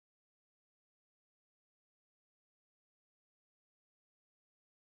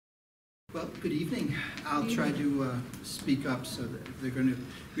Well, good evening. I'll try to speak up so that they're going to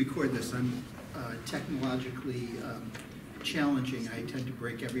record this. I'm technologically challenging. I tend to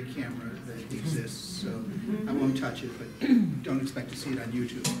break every camera that exists, so I won't touch it, but don't expect to see it on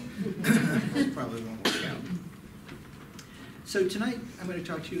YouTube. It probably won't work out. So tonight, I'm going to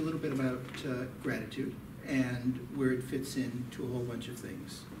talk to you a little bit about gratitude and where it fits into a whole bunch of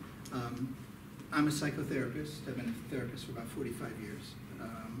things. I'm a psychotherapist. I've been a therapist for about 45 years.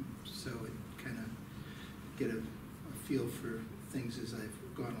 So it kind of get a feel for things as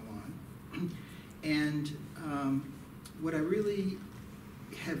I've gone along. And what I really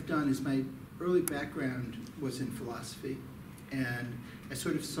have done is my early background was in philosophy, and I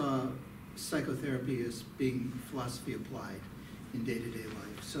sort of saw psychotherapy as being philosophy applied in day-to-day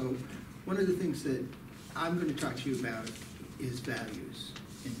life. So one of the things that I'm going to talk to you about is values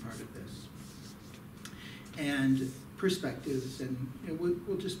in part of this. And perspectives, and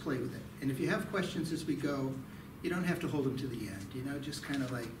we'll just play with it. And if you have questions as we go, you don't have to hold them to the end, just kind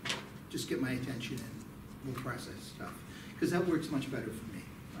of like, just get my attention and we'll process stuff. Because that works much better for me.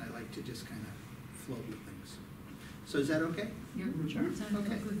 I like to just kind of flow with things. So is that okay? Yeah, sure.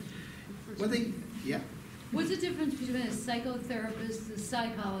 Okay. One thing, yeah. What's the difference between a psychotherapist, a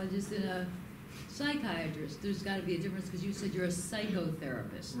psychologist, and a psychiatrist? There's got to be a difference because you said you're a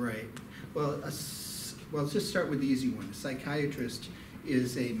psychotherapist. Right. Well, let's just start with the easy one. A psychiatrist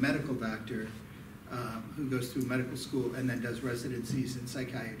is a medical doctor who goes through medical school and then does residencies in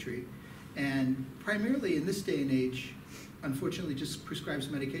psychiatry. And primarily in this day and age, unfortunately, just prescribes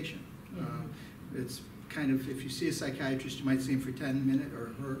medication. It's kind of, if you see a psychiatrist, you might see him for 10 minutes,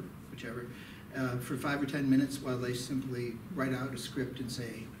 or her, whichever, for 5 or 10 minutes while they simply write out a script and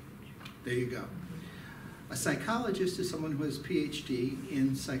say, there you go. A psychologist is someone who has a PhD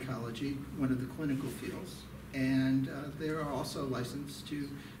in psychology, one of the clinical fields, and they are also licensed to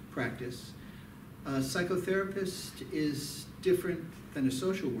practice. A psychotherapist is different than a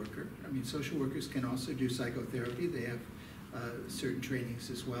social worker. I mean, social workers can also do psychotherapy. They have certain trainings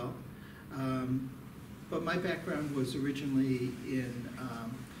as well. But my background was originally in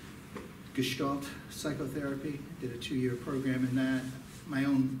Gestalt psychotherapy. Did a 2-year program in that. My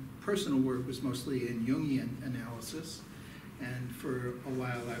own personal work was mostly in Jungian analysis, and for a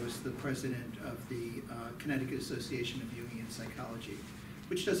while I was the president of the Connecticut Association of Jungian Psychology,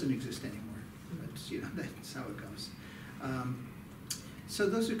 which doesn't exist anymore, but that's how it goes. So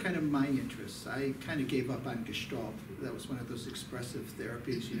those are kind of my interests. I kind of gave up on Gestalt. That was one of those expressive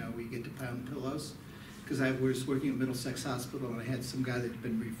therapies, where you get to pound pillows, because I was working at Middlesex Hospital and I had some guy that had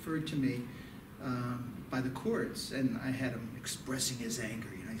been referred to me by the courts, and I had him expressing his anger.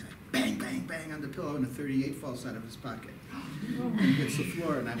 He's like, bang, bang, bang on the pillow, and a .38 falls out of his pocket. And he hits the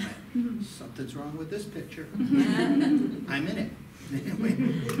floor, and I went, something's wrong with this picture. I'm in it.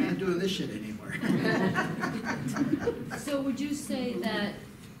 I'm not doing this shit anymore. So would you say that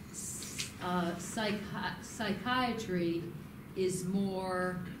psychiatry is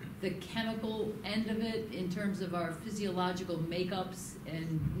more the chemical end of it in terms of our physiological makeups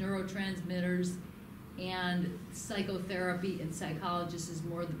and neurotransmitters, and psychotherapy and psychologists is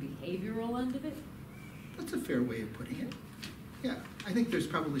more the behavioral end of it? That's a fair way of putting it. Yeah, I think there's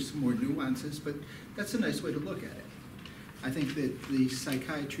probably some more nuances, but that's a nice way to look at it. I think that the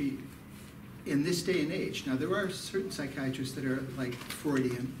psychiatry in this day and age, now there are certain psychiatrists that are like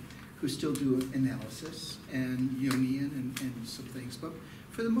Freudian who still do analysis, and Jungian and some things, but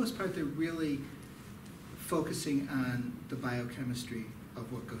for the most part they're really focusing on the biochemistry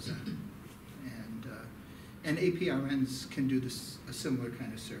of what goes on. And APRNs can do this, a similar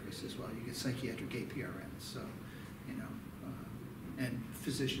kind of service as well. You get psychiatric APRNs, so, and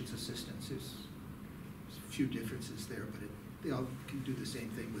physician's assistants. There's a few differences there, but they all can do the same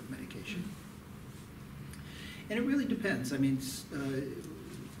thing with medication. And it really depends. I mean,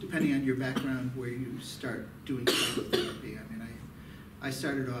 depending on your background, where you start doing psychotherapy. I mean, I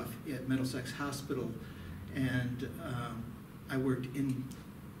started off at Middlesex Hospital, and I worked in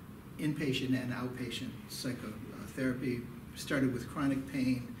inpatient and outpatient psychotherapy. Started with chronic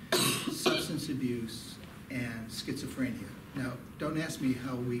pain, substance abuse, and schizophrenia. Now, don't ask me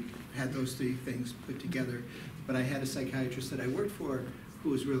how we had those 3 things put together, but I had a psychiatrist that I worked for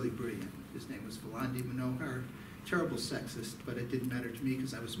who was really brilliant. His name was Valandi Manohar. Terrible sexist, but it didn't matter to me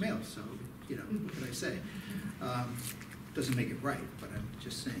because I was male, so, what can I say? Doesn't make it right, but I'm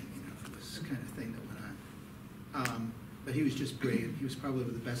just saying, it was the kind of thing that went on. But he was just brilliant. He was probably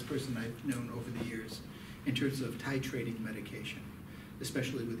the best person I've known over the years in terms of titrating medication,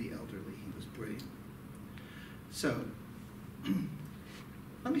 especially with the elderly. He was brilliant. So,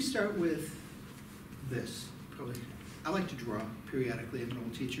 let me start with this. Probably I like to draw periodically. I'm an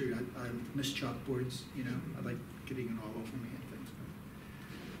old teacher. I miss chalkboards, you know. I like getting it all over me and things.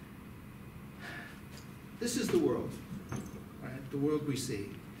 This is the world, right? The world we see.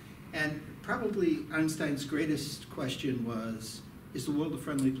 And probably Einstein's greatest question was, is the world a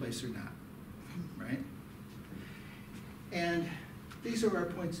friendly place or not, right? And these are our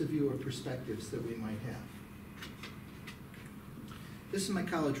points of view or perspectives that we might have. This is my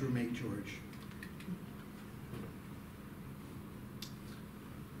college roommate, George.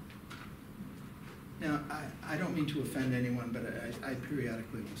 Now, I don't mean to offend anyone, but I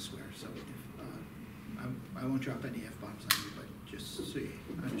periodically will swear, so if, I won't drop any F-bombs on you, but just so you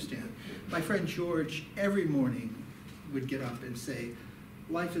understand. My friend George, every morning, would get up and say,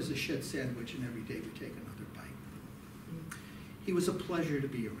 life is a shit sandwich and every day we take another bite. He was a pleasure to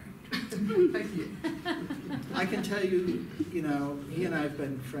be around. Thank you. I can tell you, you know, he and I have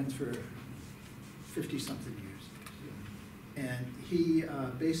been friends for 50-something years. And he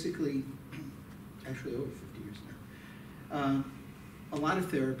basically, actually over 50 years now, a lot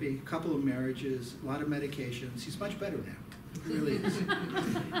of therapy, a couple of marriages, a lot of medications. He's much better now. He really is.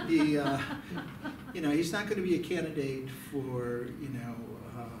 He, you know, he's not going to be a candidate for, you know,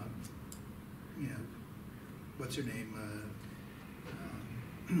 what's her name?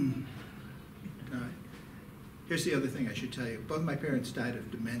 Here's the other thing I should tell you. Both my parents died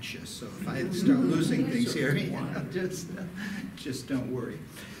of dementia, so if I start losing things here, you know, just don't worry.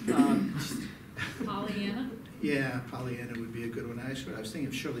 Pollyanna? Yeah, Pollyanna would be a good one. I was thinking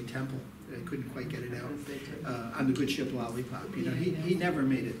of Shirley Temple. I couldn't quite get it out on the Good Ship Lollipop. You know, he never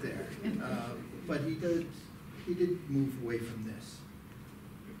made it there, but he did move away from this.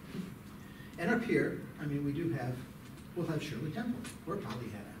 And up here, I mean, we'll have Shirley Temple or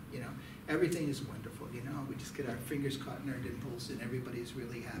Pollyanna. You know, everything is wonderful. You know, we just get our fingers caught in our dimples, and everybody's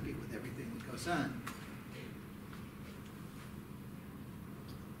really happy with everything that goes on.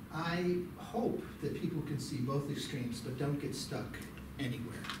 I hope that people can see both extremes, but don't get stuck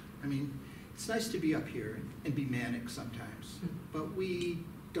anywhere. I mean, it's nice to be up here and be manic sometimes, but we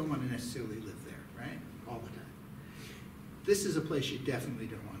don't want to necessarily live there, right? All the time. This is a place you definitely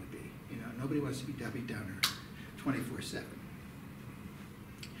don't want to be. You know, nobody wants to be Debbie Downer 24/7.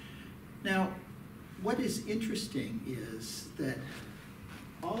 Now, what is interesting is that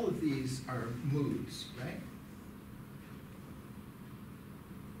all of these are moods, right?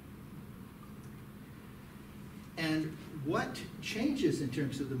 And what changes in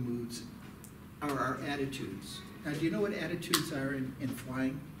terms of the moods are our attitudes. Now, do you know what attitudes are in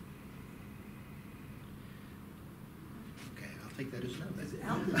flying? Okay, I'll take that as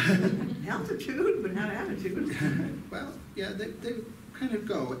no. Altitude, but not attitude. Well, yeah, they kind of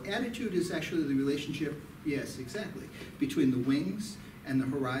go. Attitude is actually the relationship, yes, exactly, between the wings and the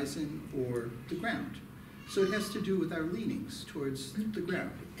horizon or the ground. So it has to do with our leanings towards the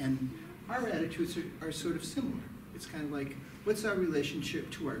ground. And our attitudes are sort of similar. It's kind of like, what's our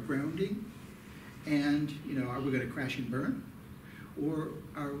relationship to our grounding? And, you know, are we going to crash and burn? Or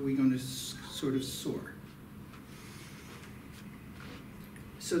are we going to sort of soar?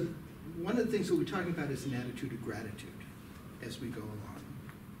 So one of the things we'll be talking about is an attitude of gratitude as we go along.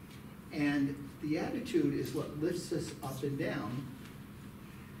 And the attitude is what lifts us up and down.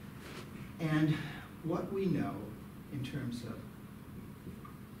 And what we know in terms of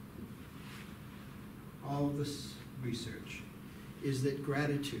all of this research is that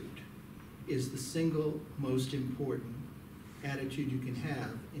gratitude is the single most important attitude you can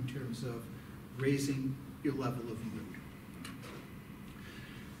have in terms of raising your level of mood.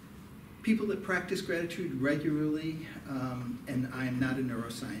 People that practice gratitude regularly, and I am not a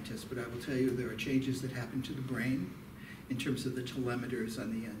neuroscientist, but I will tell you there are changes that happen to the brain in terms of the telemeters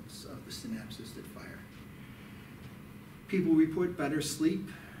on the ends of the synapses that fire. People report better sleep,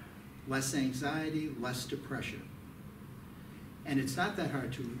 less anxiety, less depression. And it's not that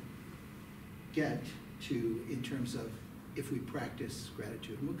hard to get to in terms of if we practice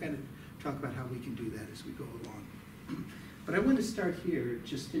gratitude. And we'll kind of talk about how we can do that as we go along. But I want to start here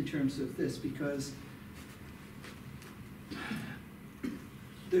just in terms of this because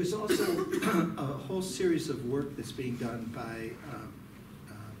there's also a whole series of work that's being done by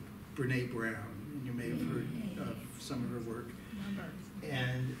Brene Brown, and you may have heard of some of her work.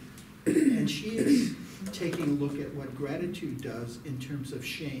 And she is taking a look at what gratitude does in terms of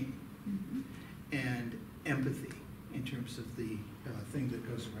shame and empathy, in terms of the thing that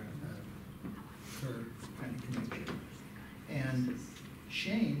goes around her kind of connection. And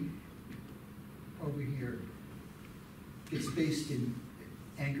shame over here is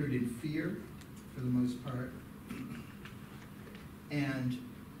anchored in fear for the most part. And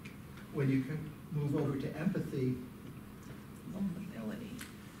when you can move over to empathy, vulnerability.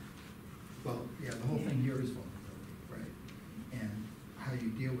 Well, yeah, the whole thing here is vulnerability, right? And how you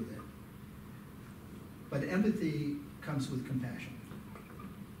deal with it. But empathy comes with compassion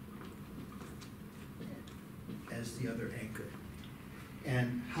as the other anchor.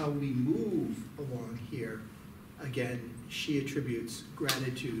 And how we move along here, again, she attributes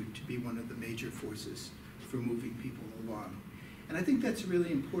gratitude to be one of the major forces for moving people along. And I think that's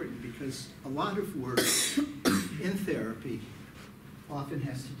really important because a lot of work in therapy often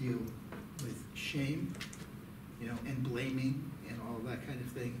has to deal with shame, you know, and blaming and all that kind of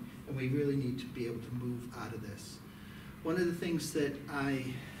thing. And we really need to be able to move out of this. One of the things that I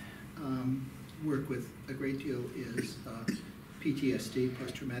work with a great deal is PTSD,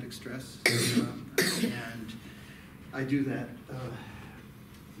 post-traumatic stress. And I do that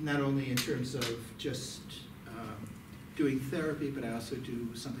not only in terms of just doing therapy, but I also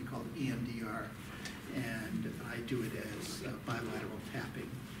do something called EMDR. And I do it as bilateral tapping,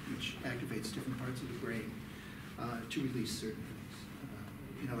 which activates different parts of the brain to release certain things.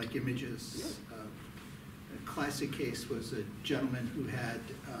 You know, like images. A classic case was a gentleman who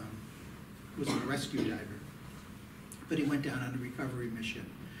was a rescue diver, but he went down on a recovery mission.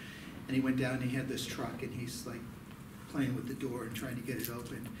 And he went down and he had this truck and he's like playing with the door and trying to get it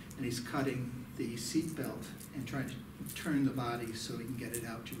open. And he's cutting the seat belt and trying to turn the body so he can get it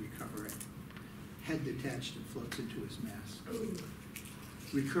out to recover it. Head detached and floats into his mask.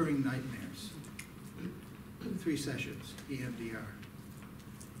 Recurring nightmares. 3 sessions, EMDR.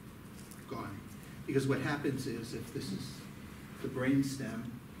 Gone. Because what happens is if this is the brain stem,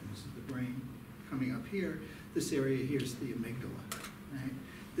 and this is the brain coming up here, this area here is the amygdala, right?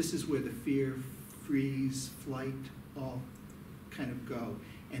 This is where the fear, freeze, flight, all kind of go,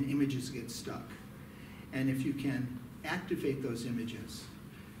 and images get stuck. And if you can activate those images,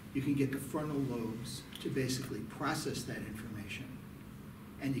 you can get the frontal lobes to basically process that information,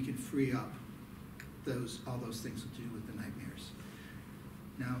 and you can free up all those things to do with the nightmares.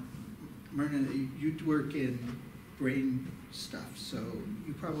 Now, Myrna, you work in brain stuff, so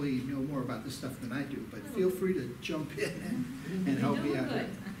you probably know more about this stuff than I do, but feel free to jump in and help me out. Good.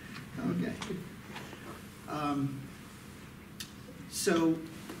 Okay. So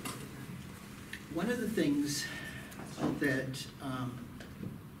one of the things that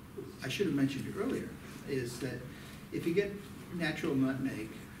I should have mentioned earlier is that if you get Natural Nutmeg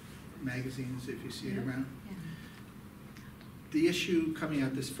magazines, if you see it around, the issue coming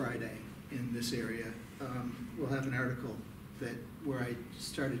out this Friday in this area, we'll have an article where I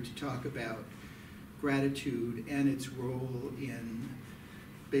started to talk about gratitude and its role in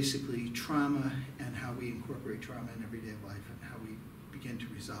basically trauma and how we incorporate trauma in everyday life and how we begin to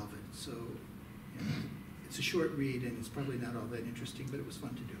resolve it. So, you know, it's a short read and it's probably not all that interesting, but it was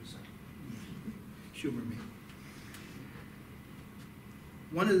fun to do, so humor me.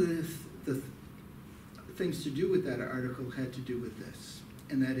 One of the things to do with that article had to do with this,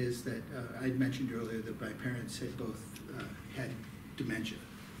 and that is that I'd mentioned earlier that my parents had both had dementia,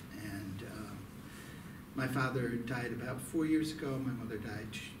 and my father died about 4 years ago. My mother died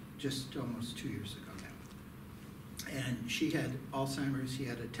just almost 2 years ago now. And she had Alzheimer's. He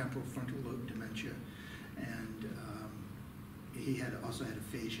had a temporal frontal lobe dementia, and he also had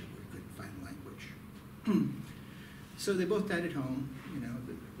aphasia where he couldn't find language. So they both died at home, you know,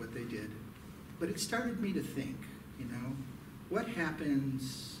 what they did. But it started me to think, you know, what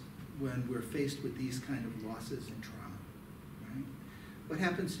happens when we're faced with these kind of losses and trauma, right? What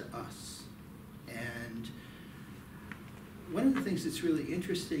happens to us? And one of the things that's really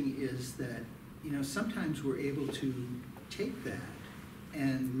interesting is that, you know, sometimes we're able to take that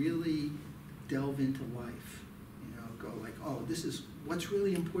and really delve into life, you know, go like, oh, this is what's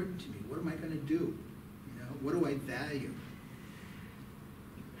really important to me. What am I going to do? You know, what do I value?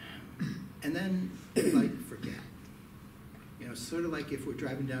 And then, like, forget. You know, sort of like if we're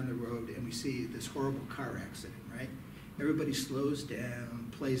driving down the road and we see this horrible car accident, right? Everybody slows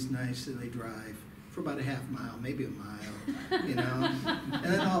down, plays nice, and they drive for about a half mile, maybe a mile, you know? And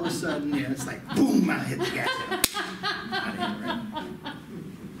then all of a sudden, yeah, it's like, boom, I hit the gas. Right?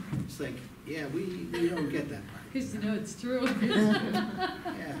 It's like, yeah, we don't get that part. Because you know it's true.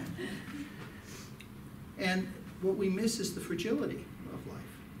 Yeah. And what we miss is the fragility of life.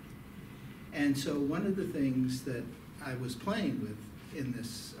 And so one of the things that I was playing with in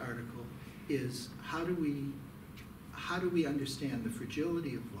this article is how do we understand the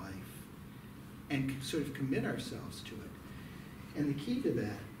fragility of life and sort of commit ourselves to it? And the key to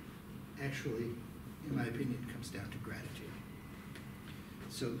that, actually, in my opinion, comes down to gratitude.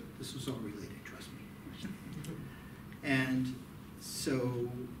 So this was all related, trust me. And so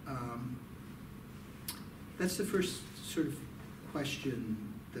that's the first sort of question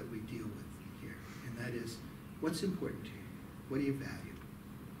that we deal with here, and that is, what's important to you? What do you value?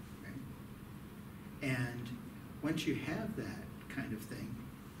 Right? And once you have that kind of thing,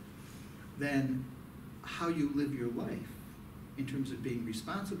 then how you live your life in terms of being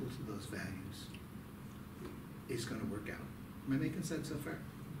responsible to those values is going to work out. Am I making sense so far?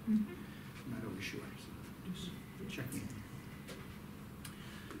 Mm-hmm. I'm not always sure, so just checking.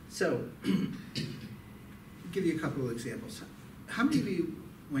 So, give you a couple of examples. How many of you,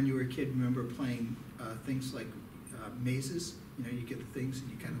 when you were a kid, remember playing things like mazes? You know, you get the things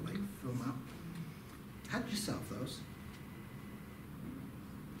and you kind of like fill them out. How did you solve those?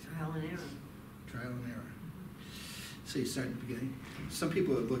 Trial and error. Trial and error. So you start at the beginning. Some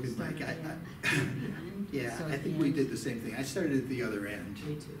people are looking like, yeah, I think we did the same thing. I started at the other end.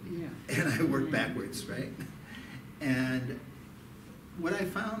 Me too. Yeah. And I worked backwards, right? And what I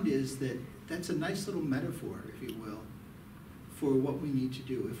found is that that's a nice little metaphor, if you will, for what we need to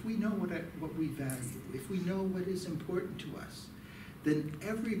do. If we know what we value, if we know what is important to us, then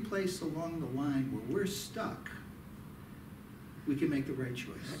every place along the line where we're stuck, we can make the right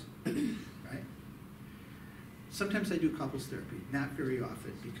choice, right? Sometimes I do couples therapy, not very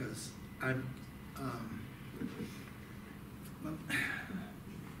often, because I'm, well,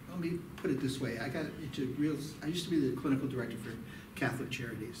 let me put it this way. I used to be the clinical director for Catholic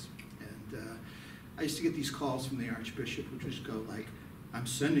Charities, and I used to get these calls from the Archbishop, which would go like, I'm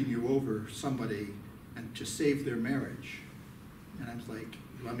sending you over somebody and to save their marriage. And I was like,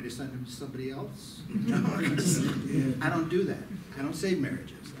 you want me to send them to somebody else? No, I don't do that. I don't save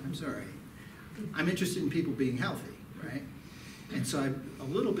marriages. I'm sorry. I'm interested in people being healthy, right? And so I'm a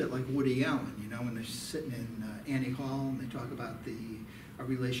little bit like Woody Allen, you know, when they're sitting in Annie Hall and they talk about a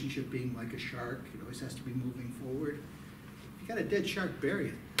relationship being like a shark. It always has to be moving forward. If you got a dead shark, bury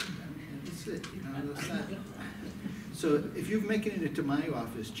it. I mean, that's it, you know, that's not. So if you're making it into my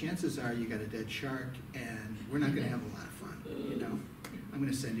office, chances are you got a dead shark and we're not going to have a lot of fun, you know. I'm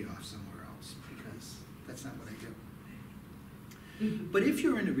going to send you off somewhere else because that's not what I do. But if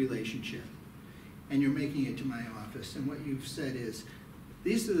you're in a relationship and you're making it to my office and what you've said is,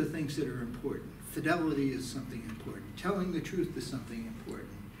 these are the things that are important. Fidelity is something important. Telling the truth is something important.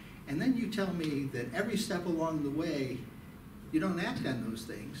 And then you tell me that every step along the way, you don't act on those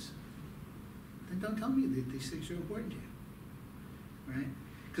things, then don't tell me that these things are important to you, right?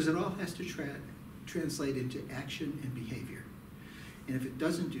 Because it all has to translate into action and behavior. And if it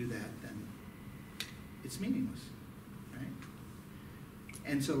doesn't do that, then it's meaningless, right?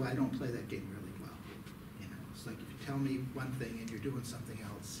 And so I don't play that game really well. You know, it's like if you tell me one thing and you're doing something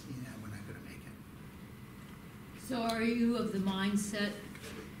else, you know, we're not going to make it. So are you of the mindset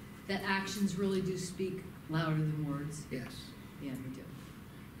that actions really do speak louder than words? Yes. Yeah, we do.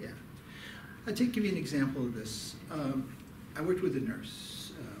 Yeah. I'll give you an example of this. I worked with a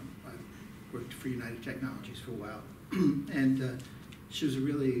nurse. I worked for United Technologies for a while. And she was a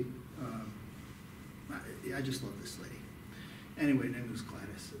really, I just love this lady. Anyway, her name was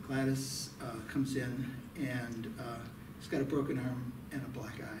Gladys. Gladys comes in and she's got a broken arm and a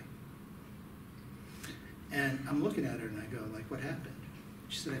black eye. And I'm looking at her and I go, like, what happened?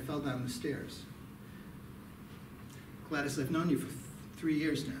 She said, I fell down the stairs. Gladys, I've known you for 3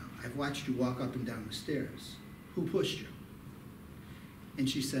 years now. I've watched you walk up and down the stairs. Who pushed you? And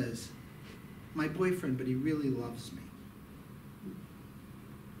she says, my boyfriend, but he really loves me.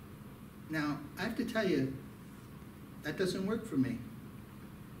 Now, I have to tell you, that doesn't work for me,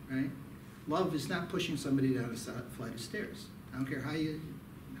 right? Love is not pushing somebody down a flight of stairs. I don't care how you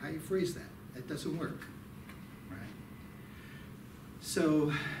phrase that. That doesn't work, right?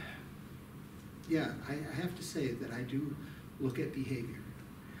 So, yeah, I have to say that I do look at behavior.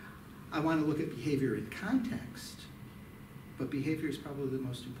 I want to look at behavior in context, but behavior is probably the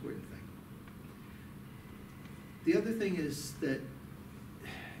most important thing. The other thing is that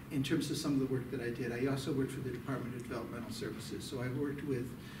in terms of some of the work that I did, I also worked for the Department of Developmental Services. So I worked with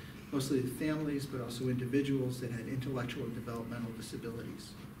mostly the families, but also individuals that had intellectual and developmental disabilities.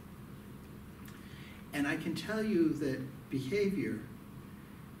 And I can tell you that behavior,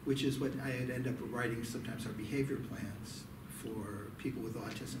 which is what I had ended up writing sometimes our behavior plans for people with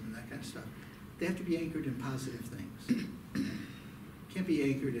autism and that kind of stuff, they have to be anchored in positive things. Can't be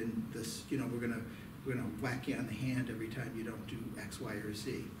anchored in this, you know, we're gonna whack you on the hand every time you don't do X, Y, or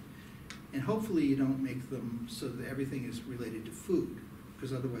Z. And hopefully you don't make them so that everything is related to food,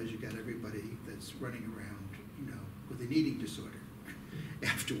 because otherwise you got everybody that's running around, you know, with an eating disorder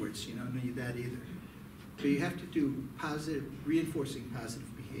afterwards. You don't need that either. So you have to do reinforcing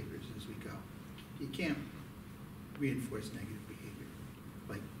positive behaviors as we go. You can't reinforce negative behavior,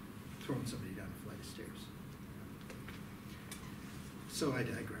 like throwing somebody down a flight of stairs. So I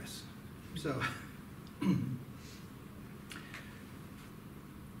digress. So,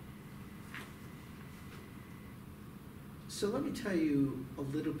 so let me tell you a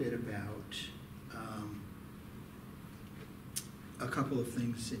little bit about a couple of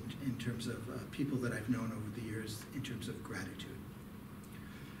things in terms of people that I've known over the years in terms of gratitude.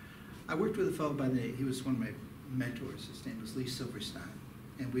 I worked with a fellow by the name, he was one of my mentors, his name was Lee Silverstein,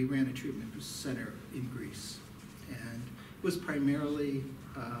 and we ran a treatment center in Greece. And it was primarily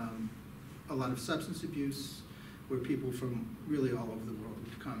a lot of substance abuse, where people from really all over the world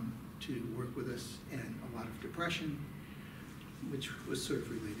would come to work with us, and a lot of depression, which was sort of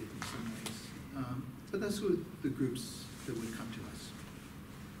related in some ways. But that's what the groups that would come to us.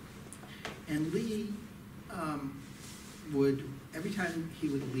 And Lee would, every time he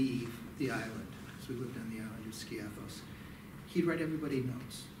would leave the island, because we lived on the island of Skiathos, he'd write everybody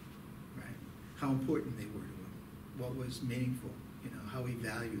notes, right? How important they were to him, what was meaningful, you know, how he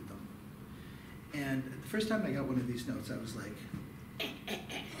valued them. And the first time I got one of these notes, I was like,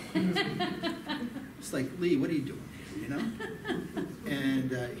 it's like, Lee, what are you doing here, you know?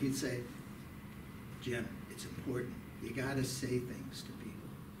 And he'd say, Jim, it's important. You gotta say things to people.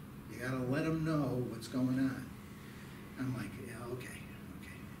 You gotta let them know what's going on. I'm like, yeah, okay.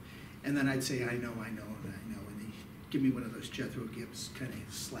 And then I'd say, I know, and he'd give me one of those Jethro Gibbs kind of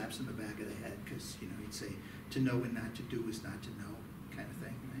slaps in the back of the head, because, you know, he'd say, to know and not to do is not to know, kind of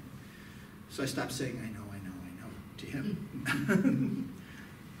thing, right? So I stopped saying, I know, to him.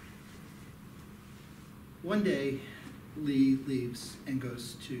 One day, Lee leaves and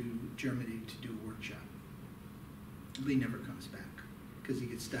goes to Germany to do a workshop. Lee never comes back, because he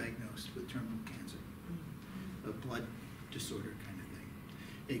gets diagnosed with terminal cancer, a blood disorder kind of thing.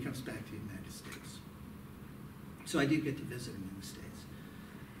 And he comes back to the United States. So I did get to visit him in the States.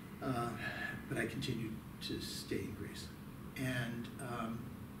 But I continued to stay in Greece. And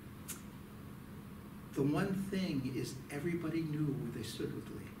the one thing is, everybody knew where they stood with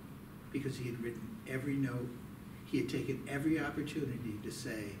Lee, because he had written every note. He had taken every opportunity to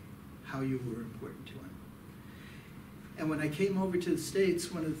say how you were important to him. And when I came over to the States,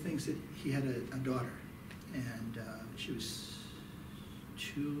 one of the things that he had a daughter, and she was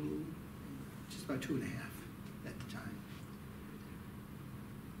just about 2.5 at the time.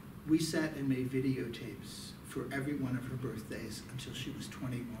 We sat and made videotapes for every one of her birthdays until she was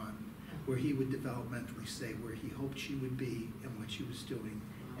 21, where he would developmentally say where he hoped she would be and what she was doing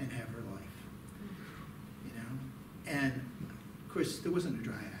and have her life, you know? And of course, there wasn't a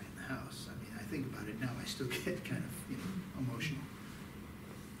dry eye in the house. I mean, I think about it now, I still get kind of, you know, emotional.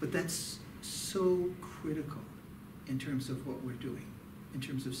 But that's so critical in terms of what we're doing, in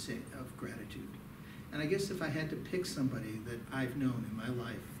terms of gratitude. And I guess if I had to pick somebody that I've known in my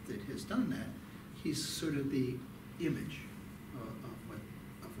life that has done that, he's sort of the image of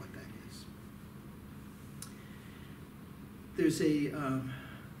what that is.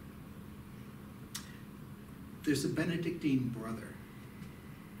 There's a Benedictine brother,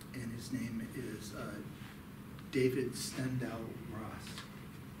 and his name is David Stendhal Ross.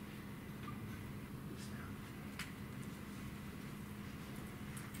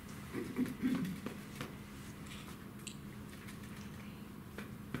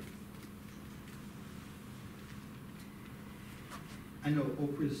 I know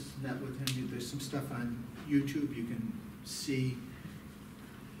Oprah's met with him. There's some stuff on YouTube you can see.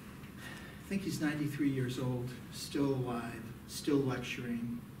 I think he's 93 years old, still alive, still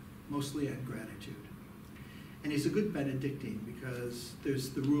lecturing, mostly on gratitude. And he's a good Benedictine, because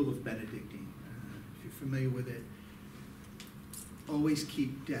there's the rule of Benedictine. If you're familiar with it, always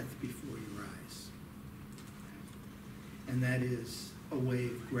keep death before your eyes. And that is a way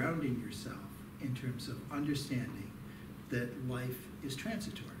of grounding yourself in terms of understanding that life is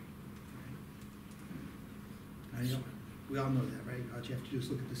transitory. Right? We all know that, right? All you have to do is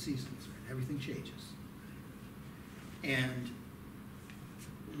look at the seasons, right? Everything changes. And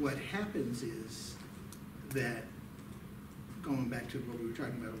what happens is that, going back to what we were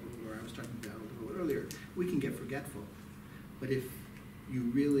talking about, or I was talking about a little earlier, we can get forgetful. But if you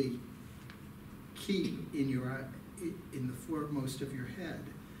really keep in the foremost of your head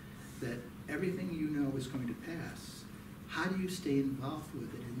that everything you know is going to pass, how do you stay involved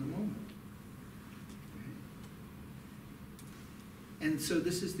with it in the moment? And so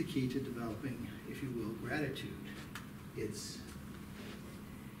this is the key to developing, if you will, gratitude. And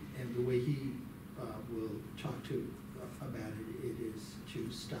the way he will talk about it, it is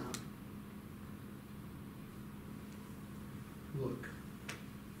to stop, look,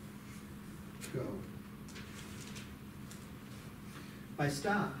 go. By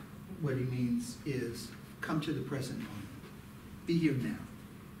stop, what he means is come to the present moment. be here now.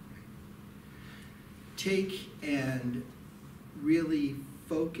 Take and really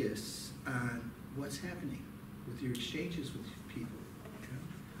focus on what's happening with your exchanges with people.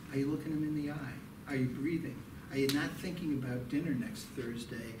 Are you looking them in the eye? Are you breathing? Are you not thinking about dinner next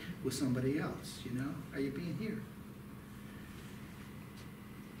Thursday with somebody else, you know? Are you being here?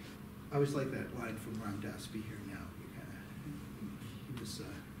 I always like that line from Ram Dass, be here now. He was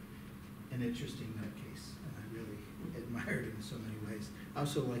an interesting nutcase, and I really admired him in so many ways. I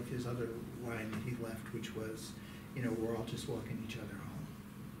also liked his other line that he left, which was, you know, we're all just walking each other home.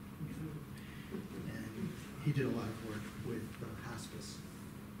 You know? And he did a lot of work with hospice.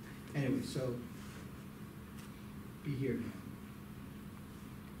 Anyway, so be here now.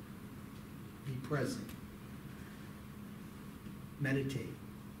 Be present. Meditate.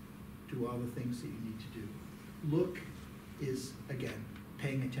 Do all the things that you need to do. Look is, again,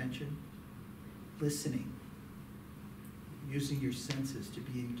 paying attention, listening, using your senses to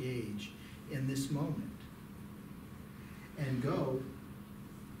be engaged in this moment. And go,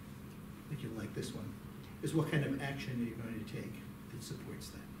 I think you'll like this one, is what kind of action are you going to take that supports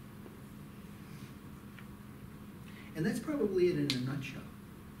that. And that's probably it in a nutshell,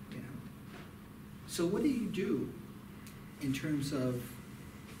 you know. So what do you do in terms of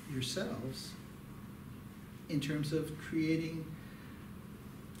yourselves, in terms of creating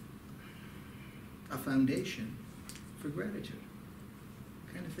a foundation for gratitude?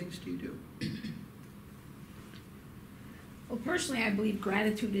 What kind of things do you do? Well, personally, I believe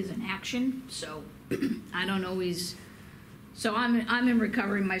gratitude is an action, so I don't always. So I'm in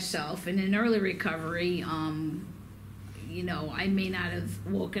recovery myself, and in early recovery, you know, I may not have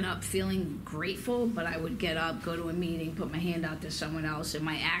woken up feeling grateful, but I would get up, go to a meeting, put my hand out to someone else, and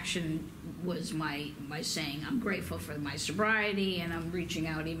my action was my saying, I'm grateful for my sobriety, and I'm reaching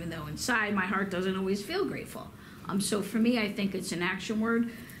out even though inside my heart doesn't always feel grateful. So for me, I think it's an action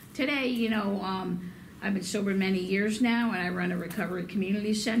word. Today, you know, I've been sober many years now, and I run a recovery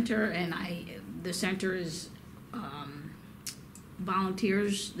community center, and the center is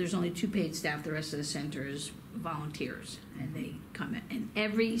volunteers. There's only 2 paid staff. The rest of the center is volunteers, and they come in, and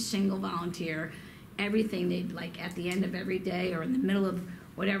every single volunteer, everything they like at the end of every day or in the middle of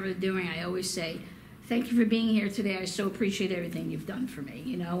whatever they're doing, I always say, thank you for being here today. I so appreciate everything you've done for me,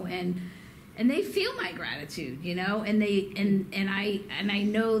 you know, and they feel my gratitude, you know, and I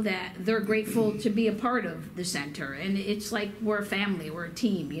know that they're grateful to be a part of the center, and it's like we're a family, we're a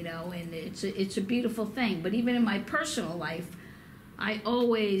team, you know, and it's a beautiful thing. But even in my personal life, I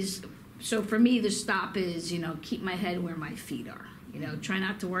always, so for me, the stop is, you know, keep my head where my feet are. You know, try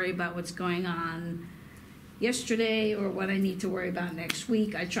not to worry about what's going on yesterday or what I need to worry about next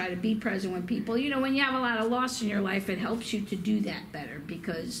week. I try to be present when people, you know, when you have a lot of loss in your life, it helps you to do that better,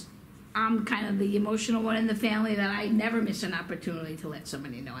 because I'm kind of the emotional one in the family that I never miss an opportunity to let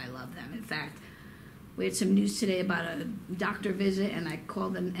somebody know I love them. In fact, we had some news today about a doctor visit, and I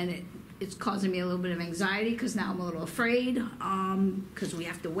called them, and it's causing me a little bit of anxiety because now I'm a little afraid because we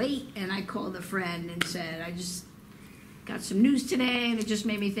have to wait. And I called a friend and said, I just got some news today, and it just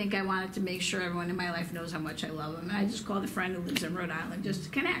made me think I wanted to make sure everyone in my life knows how much I love them. And I just called a friend who lives in Rhode Island just to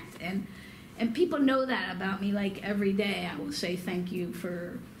connect. And people know that about me. Like every day I will say thank you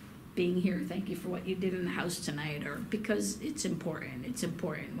for being here, thank you for what you did in the house tonight, or because it's important. It's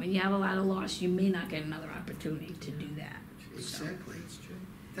important. When you have a lot of loss, you may not get another opportunity to do that. Exactly. So.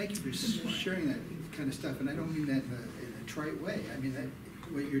 Thank you for sharing that kind of stuff, and I don't mean that in a trite way. I mean that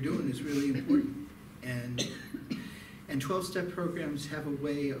what you're doing is really important, and 12-step programs have a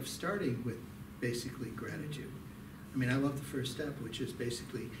way of starting with basically gratitude. I mean, I love the first step, which is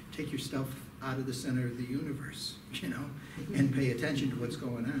basically take yourself out of the center of the universe, you know, and pay attention to what's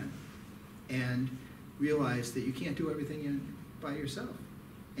going on, and realize that you can't do everything by yourself,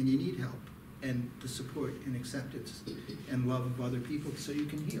 and you need help, and the support and acceptance and love of other people so you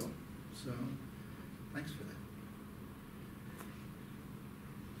can heal. So, thanks for that.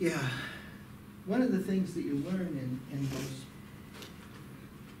 Yeah, one of the things that you learn in those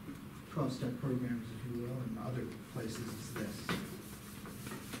 12-step programs, if you will, and other places is this.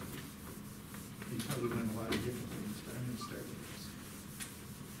 You probably learn a lot of different things, but I'm going to start with this.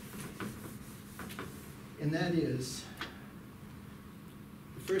 And that is,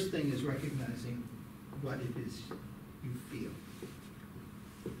 the first thing is recognizing what it is you feel.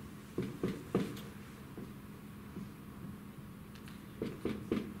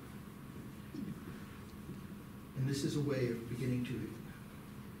 And this is a way of beginning to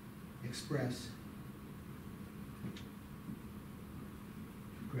express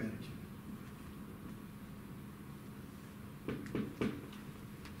gratitude.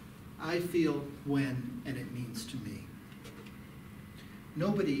 I feel when, and it means to me.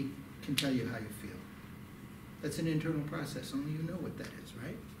 Nobody can tell you how you feel. That's an internal process. Only you know what that is,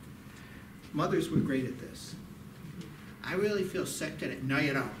 right? Mothers were great at this. I really feel sick today. No,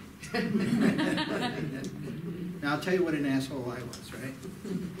 you don't. Now, I'll tell you what an asshole I was, right?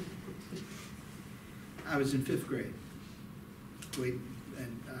 I was in 5th grade.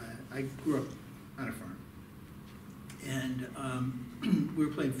 I grew up on a farm. And we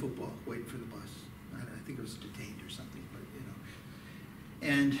were playing football, waiting for the bus. I think it was detained or something, but you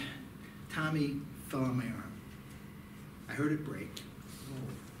know. And Tommy fell on my arm. I heard it break.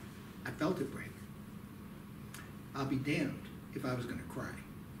 I felt it break. I'll be damned if I was going to cry,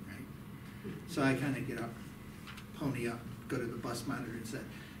 right? So I kind of get up, pony up, go to the bus monitor and said,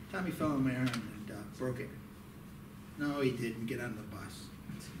 Tommy fell on my arm and broke it. No, he didn't. Get on the bus.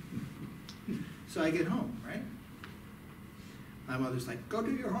 So I get home, right? My mother's like, go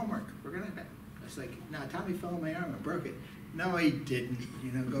do your homework. We're going to bed. I was like, no, Tommy fell on my arm and broke it. No, he didn't.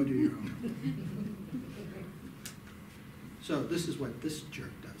 You know, go do your homework. So this is what this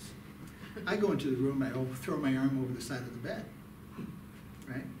jerk does. I go into the room, I throw my arm over the side of the bed,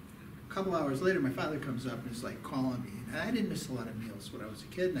 right? A couple hours later, my father comes up and is like calling me. And I didn't miss a lot of meals when I was a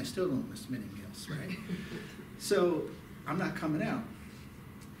kid, and I still don't miss many meals, right? So I'm not coming out.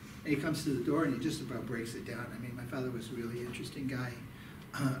 And he comes to the door and he just about breaks it down. I mean, my father was a really interesting guy.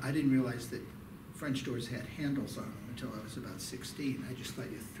 I didn't realize that French doors had handles on them until I was about 16. I just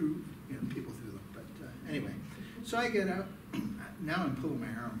thought you threw, people through them. But anyway, so I get out. Now I'm pulling my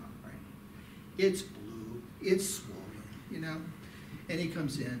arm up, right? It's blue. It's swollen, And he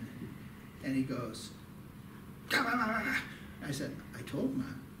comes in and he goes, I said, I told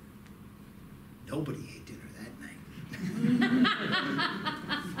Mom, nobody ate dinner that night.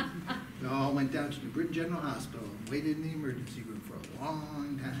 We all went down to New Britain General Hospital and waited in the emergency room for a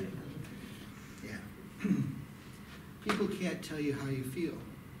long time. Yeah. People can't tell you how you feel.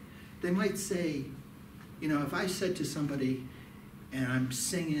 They might say, if I said to somebody, and I'm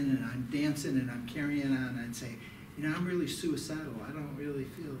singing and I'm dancing and I'm carrying on, I'd say, I'm really suicidal. I don't really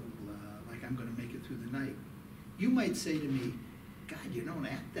feel like I'm going to make it through the night. You might say to me, God, you don't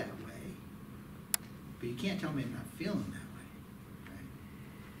act that way. But you can't tell me I'm not feeling that way.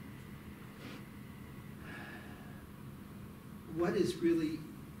 Right? What is really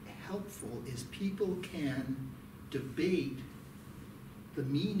helpful is people can debate the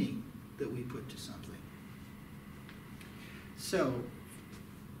meaning that we put to something. So,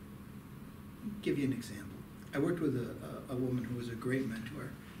 give you an example. I worked with a woman who was a great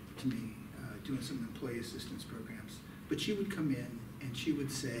mentor to me, doing some employee assistance programs. But she would come in and she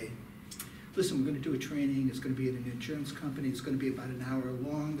would say, listen, we're going to do a training. It's going to be at an insurance company. It's going to be about an hour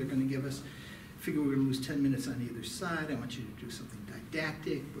long. They're going to give us, figure we're going to lose 10 minutes on either side. I want you to do something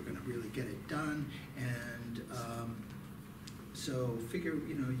didactic. We're going to really get it done. And so figure,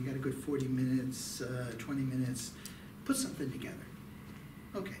 you got a good 40 minutes, 20 minutes. Put something together.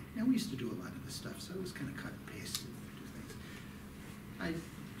 Okay, now we used to do a lot of this stuff, so it was kind of cut and paste and do things.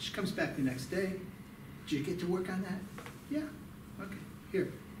 She comes back the next day. Did you get to work on that? Yeah. Okay,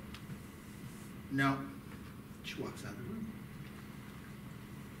 here. No. She walks out of the room.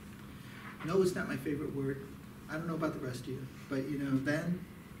 No is not my favorite word. I don't know about the rest of you, but then,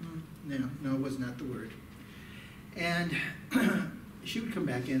 no, it was not the word. And she would come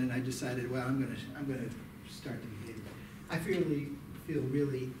back in, and I decided, well, I'm gonna start the behavior. I feel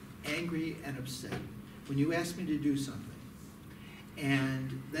really angry and upset when you ask me to do something,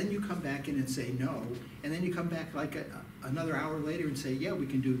 and then you come back in and say no, and then you come back like another hour later and say, yeah, we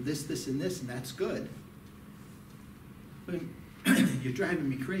can do this, this, and this, and that's good. But you're driving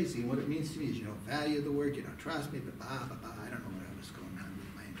me crazy, and what it means to me is you don't value the work, you don't trust me, but blah, blah, blah. I don't know what was going on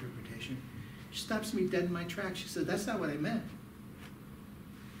with my interpretation. She stops me dead in my tracks. She said, that's not what I meant.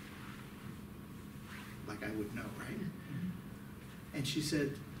 Like I would know, right? And she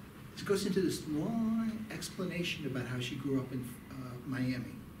said, she goes into this long explanation about how she grew up in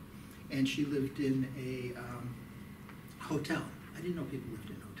Miami. And she lived in a hotel. I didn't know people lived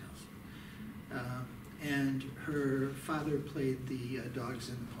in hotels. And her father played the dogs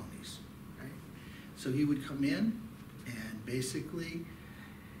and the ponies, right? So he would come in, and basically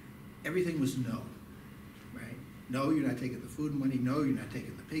everything was no, right? No, you're not taking the food money. No, you're not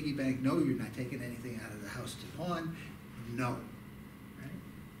taking the piggy bank. No, you're not taking anything out of the house to pawn. No.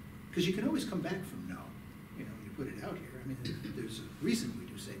 Because you can always come back from no, when you put it out here. I mean, there's a reason we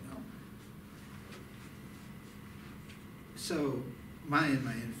do say no. So, my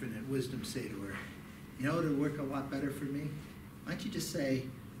infinite wisdom say to her, it'll work a lot better for me. Why don't you just say,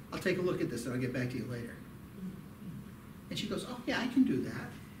 I'll take a look at this and I'll get back to you later. And she goes, oh yeah, I can do that.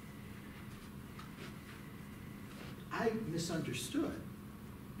 I misunderstood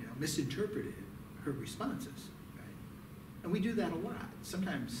misinterpreted her responses, right? And we do that a lot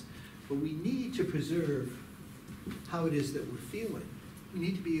sometimes, but we need to preserve how it is that we're feeling. We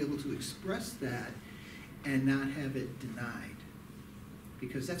need to be able to express that and not have it denied,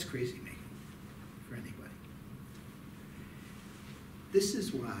 because that's crazy making for anybody. This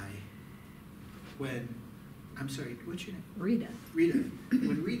is why when, I'm sorry, what's your name? Rita. Rita.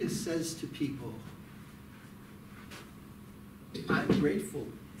 When Rita says to people, I'm grateful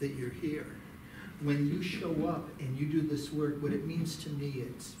that you're here. When you show up and you do this work, what it means to me,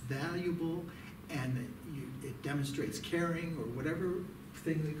 it's valuable and it demonstrates caring or whatever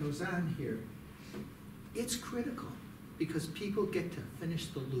thing that goes on here. It's critical because people get to finish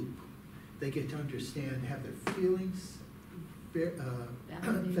the loop. They get to understand, have their feelings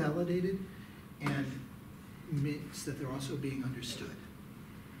validated, and means that they're also being understood.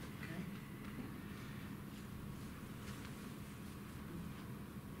 Okay?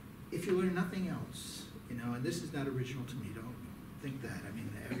 If you learn nothing else, and this is not original to me, don't think that. I mean,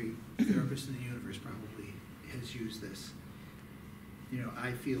 every therapist in the universe probably has used this.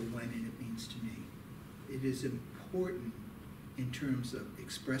 I feel when and it means to me. It is important in terms of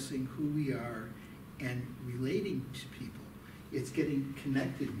expressing who we are and relating to people. It's getting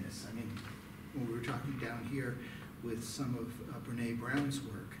connectedness. I mean, when we were talking down here with some of Brene Brown's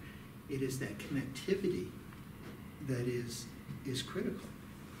work, it is that connectivity that is critical.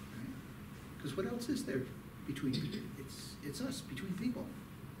 Because what else is there between people? It's us, between people.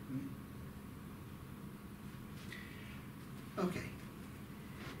 Right? Okay.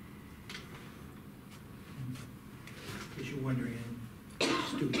 As you're wondering,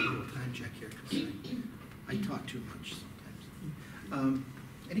 just doing a little time check here, because I talk too much sometimes.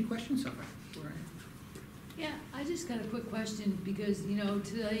 Any questions so far? Yeah, I just got a quick question because,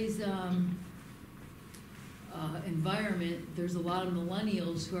 today's environment, there's a lot of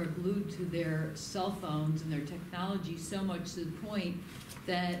millennials who are glued to their cell phones and their technology so much to the point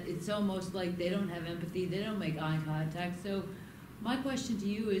that it's almost like they don't have empathy, they don't make eye contact. So my question to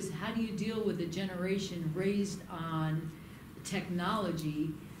you is, how do you deal with a generation raised on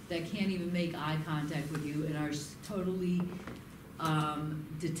technology that can't even make eye contact with you and are totally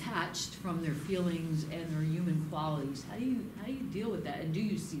detached from their feelings and their human qualities? How do you deal with that, and do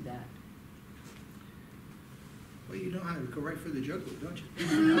you see that? Well, you know how to go right for the jugular, don't you?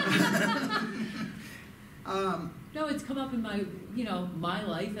 No, it's come up in my, my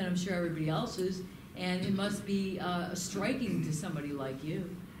life, and I'm sure everybody else's, and it must be striking to somebody like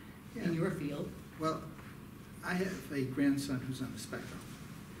you in your field. Well, I have a grandson who's on the spectrum.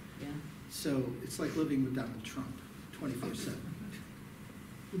 Yeah. So it's like living with Donald Trump 24/7.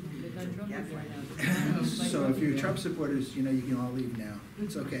 So if you're Trump supporters, you can all leave now.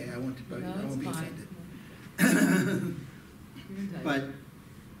 It's okay. I won't be offended. But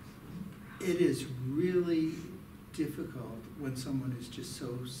it is really difficult when someone is just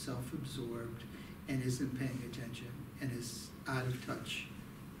so self-absorbed and isn't paying attention and is out of touch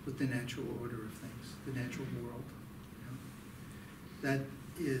with the natural order of things, the natural world. That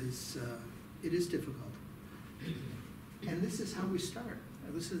is, it is difficult. And this is how we start.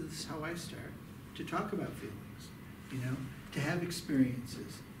 This is how I start, to talk about feelings, to have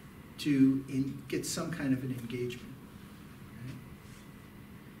experiences, to get some kind of an engagement. Right?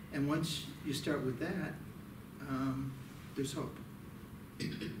 And once you start with that, there's hope.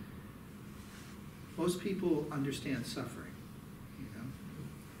 Most people understand suffering,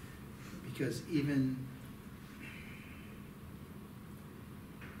 because even,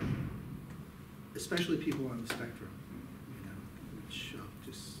 especially people on the spectrum, which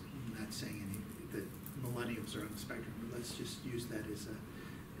I'm not saying that millennials are on the spectrum, but let's just use that as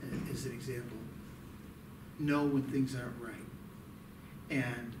an example, know when things aren't right.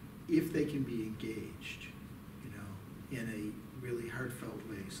 And if they can be engaged, in a really heartfelt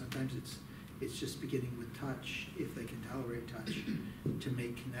way, sometimes it's just beginning with touch, if they can tolerate touch, to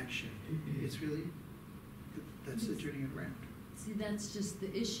make connection. It's really, that's the turning it around. See, that's just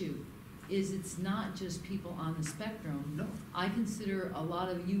the issue, is it's not just people on the spectrum. No. I consider a lot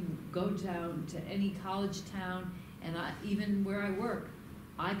of you go down to any college town, and even where I work,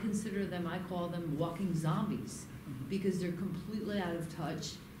 I consider them, I call them walking zombies, because they're completely out of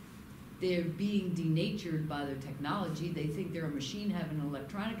touch. They're being denatured by their technology. They think they're a machine having an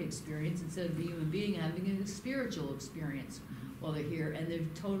electronic experience instead of a human being having a spiritual experience while they're here. And they've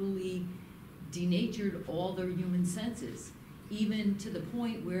totally denatured all their human senses, even to the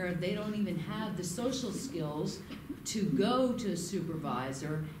point where they don't even have the social skills to go to a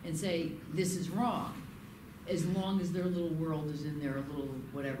supervisor and say, this is wrong, as long as their little world is in their little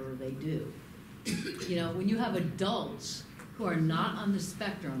whatever they do. When you have adults who are not on the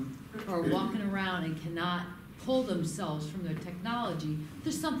spectrum or walking around and cannot pull themselves from their technology,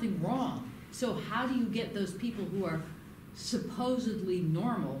 there's something wrong. So how do you get those people who are supposedly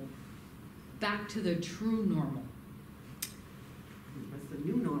normal back to their true normal? That's the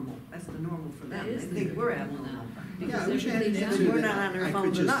new normal. That's the normal for them. That They is the think new we're normal abnormal. now. Yeah, Because I wish I had an everything's answer to We're that. not on our I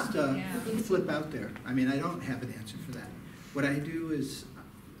phones could enough. just Yeah. flip out there. I mean, I don't have an answer for that. What I do is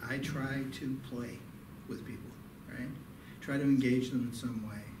I try to play with people, right? Try to engage them in some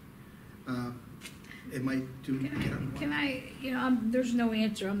way. It might do. Can I, there's no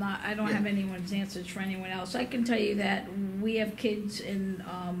answer. I don't have anyone's answers for anyone else. I can tell you that we have kids and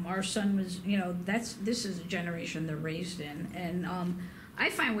our son was, this is a generation they're raised in. And I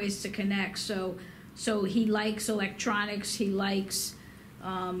find ways to connect. So he likes electronics. He likes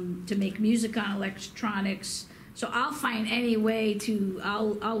to make music on electronics. So I'll find any way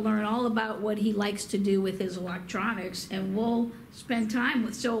I'll learn all about what he likes to do with his electronics, and we'll spend time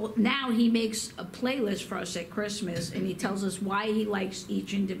with. So now he makes a playlist for us at Christmas, and he tells us why he likes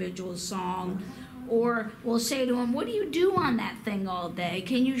each individual song. Or we'll say to him, what do you do on that thing all day?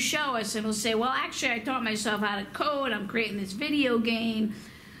 Can you show us? And he'll say, well, actually, I taught myself how to code. I'm creating this video game.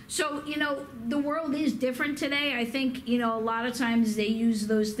 So, the world is different today. I think, a lot of times they use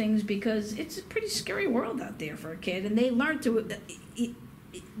those things because it's a pretty scary world out there for a kid. And they learn to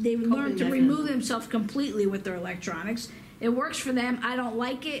remove themselves completely with their electronics. It works for them. I don't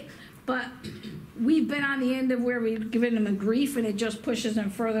like it. But we've been on the end of where we've given them a grief and it just pushes them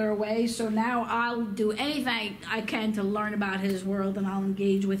further away. So now I'll do anything I can to learn about his world, and I'll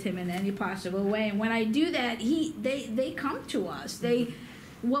engage with him in any possible way. And when I do that, they come to us.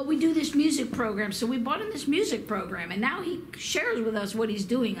 We do this music program, so we bought him this music program, and now he shares with us what he's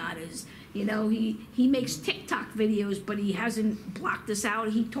doing on his, he makes TikTok videos, but he hasn't blocked us out.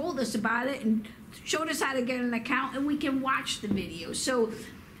 He told us about it and showed us how to get an account, and we can watch the videos. So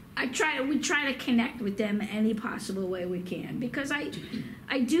we try to connect with them any possible way we can, because I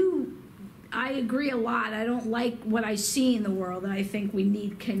agree a lot. I don't like what I see in the world, and I think we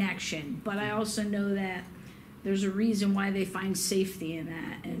need connection, but I also know that there's a reason why they find safety in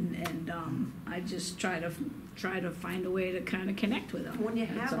that, and I just try to find a way to kind of connect with them. When you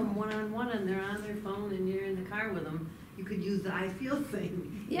have them one-on-one and they're on their phone and you're in the car with them, you could use the I feel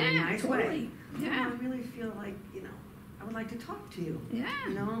thing in a nice way. Totally. Yeah. I really feel like, I would like to talk to you. Yeah.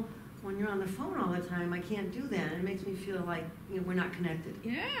 When you're on the phone all the time, I can't do that. It makes me feel like, we're not connected.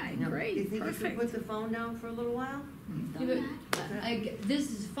 Yeah, Do great. you think Perfect. you should put the phone down for a little while? Yeah, but this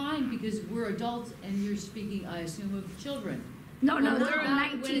is fine because we're adults and you're speaking, I assume, of children. No, Well, they're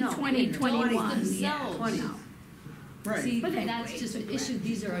not 19, when 20, adults 21. themselves. Yeah, 20s. Right. See, But that's anyway, just an issue.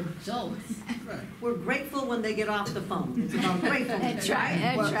 These are adults. Right. We're grateful when they get off the phone. It's about gratefulness, That's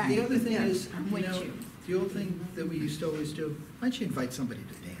right. Well, That's right. the other thing is, I'm with you. the old thing that we used to always do, why don't you invite somebody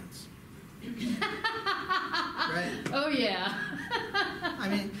to dance? Right? Oh, yeah. I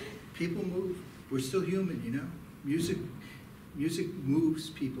mean, people move. We're still human, Music moves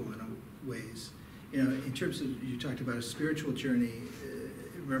people in ways. In terms of, you talked about a spiritual journey.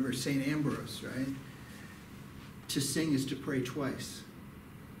 Remember St. Ambrose, right? To sing is to pray twice,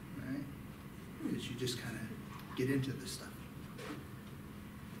 right? Because you just kind of get into this stuff.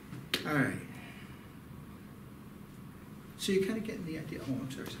 All right. So you're kind of getting the idea. Oh, I'm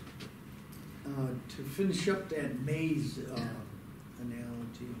sorry. To finish up that maze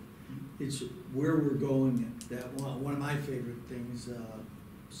analogy, it's where we're going. That one of my favorite things.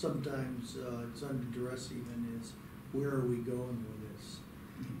 Sometimes it's under duress. Even is where are we going with this?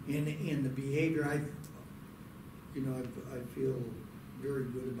 And the behavior. I feel very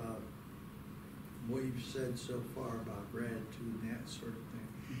good about what you've said so far about gratitude and that sort of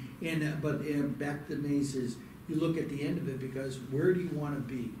thing. But back to the maze is you look at the end of it, because where do you want to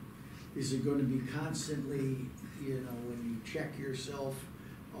be? Is it going to be constantly, when you check yourself,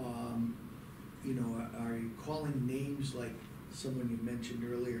 are you calling names like someone you mentioned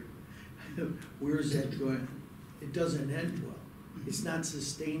earlier? Where is that going? It doesn't end well. It's not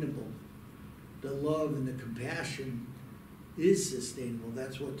sustainable. The love and the compassion is sustainable.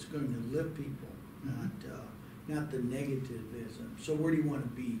 That's what's going to lift people, not the negativism. So where do you want to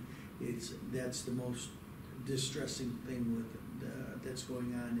be? That's the most distressing thing with that's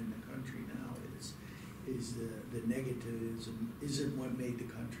going on in the country now is the negativism isn't what made the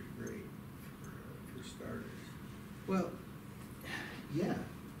country great for starters. Well, yeah,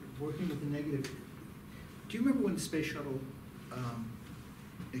 working with the negative. Do you remember when the space shuttle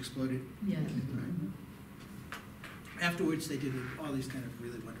exploded? Yeah. Right. Afterwards, they did all these kind of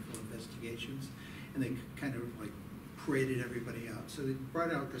really wonderful investigations, and they kind of like paraded everybody out. So they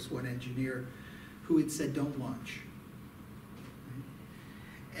brought out this one engineer who had said, "Don't launch."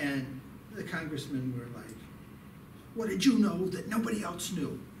 And the congressmen were like, what did you know that nobody else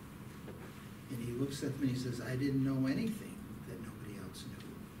knew? And he looks at me and he says, I didn't know anything that nobody else knew.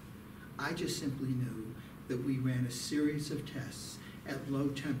 I just simply knew that we ran a series of tests at low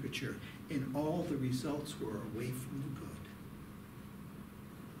temperature, and all the results were away from the good.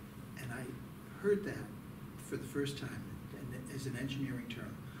 And I heard that for the first time, and as an engineering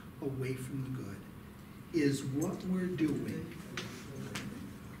term, away from the good. Is what we're doing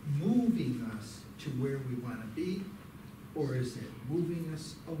moving us to where we want to be, or is it moving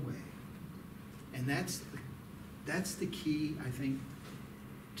us away? And that's the key, I think,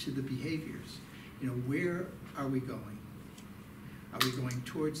 to the behaviors. You know, where are we going? Are we going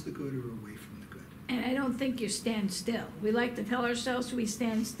towards the good or away from the good? And I don't think you stand still. We like to tell ourselves we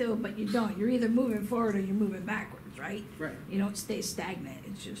stand still, but you don't. You're either moving forward or you're moving backwards, right? Right. You don't stay stagnant.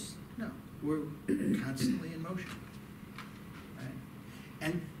 It's just... No, we're constantly in motion,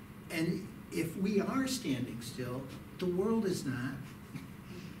 right? And if we are standing still, the world is not,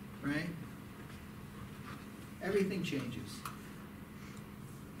 right? Everything changes.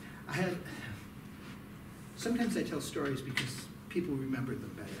 Sometimes I tell stories because people remember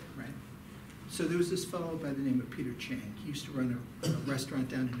them better, right? So there was this fellow by the name of Peter Chang. He used to run a restaurant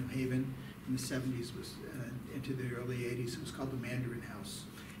down in New Haven in the 70s, was into the early 80s. It was called the Mandarin House.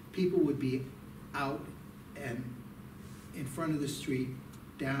 People would be out and in front of the street,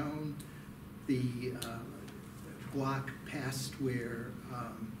 down the block past where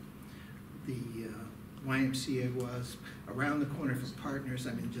the YMCA was, around the corner from Partners,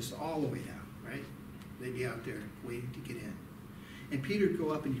 I mean, just all the way down, right? They'd be out there waiting to get in. And Peter would go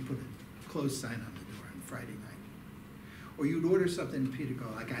up and he'd put a closed sign on the door on Friday night. Or you'd order something and Peter would go,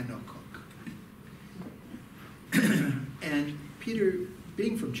 like, I no cook. And Peter,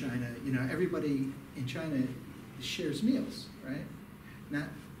 being from China, you know, everybody in China shares meals, right? Not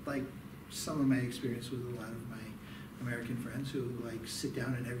like some of my experience with a lot of my American friends who like sit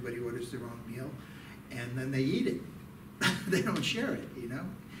down and everybody orders their own meal and then they eat it. They don't share it, you know?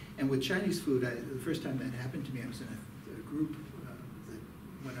 And with Chinese food, the first time that happened to me, I was in a group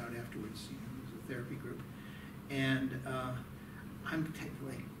that went out afterwards, you know, it was a therapy group. And I'm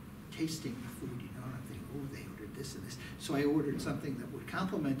tasting the food, you know, and I'm thinking, oh, they ordered this and this. So I ordered something that would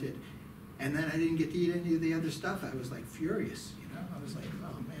complement it, and then I didn't get to eat any of the other stuff. I was like furious, you know? I was like,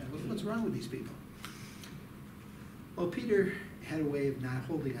 oh man, what's wrong with these people? Well, Peter had a way of not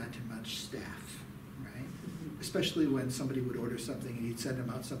holding on to much staff, right? Especially when somebody would order something and he'd send them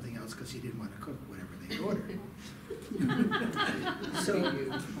out something else because he didn't want to cook whatever they ordered. So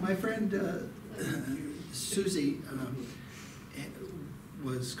my friend Susie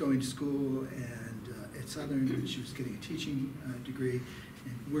was going to school and at Southern, and she was getting a teaching degree,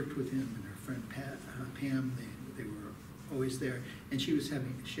 and worked with him and her friend Pam. They were always there, and she had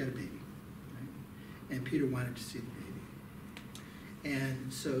a baby, right? And Peter wanted to see the baby,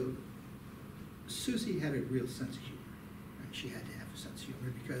 and so Susie had a real sense of humor. Right? She had to have a sense of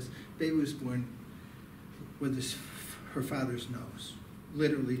humor because baby was born with her father's nose,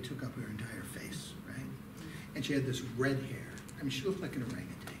 literally took up her entire face, right? And she had this red hair. I mean, she looked like an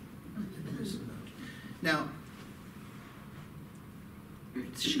orangutan. Now,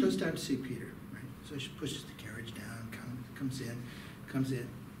 she goes down to see Peter, right? So she pushes the carriage down, comes in.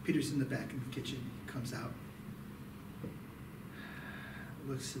 Peter's in the back in the kitchen, comes out,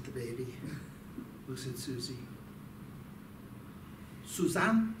 looks at the baby, looks at Susie.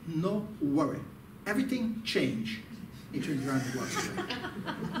 Suzanne, no worry. Everything change. He turned around and walked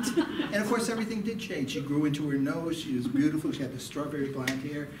away. And of course, everything did change. She grew into her nose. She was beautiful. She had the strawberry blonde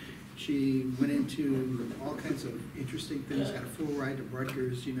hair. She went into all kinds of interesting things, got a full ride to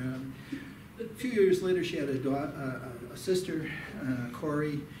Rutgers, you know. A few years later, she had a sister,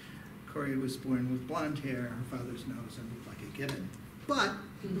 Corey. Corey was born with blonde hair, her father's nose, and looked like a gibbon. But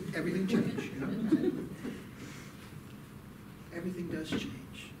everything changed, you know. Everything does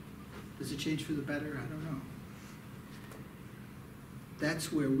change. Does it change for the better? I don't know.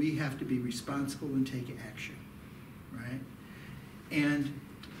 That's where we have to be responsible and take action, right? And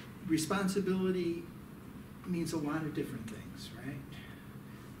responsibility means a lot of different things, right?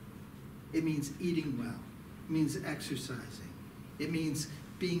 It means eating well. It means exercising. It means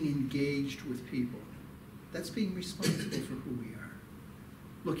being engaged with people. That's being responsible for who we are.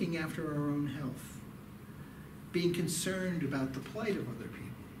 Looking after our own health. Being concerned about the plight of other people.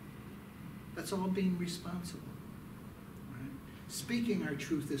 That's all being responsible. Right? Speaking our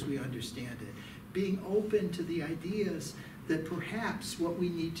truth as we understand it. Being open to the ideas that perhaps what we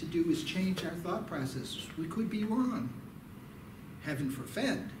need to do is change our thought processes. We could be wrong. Heaven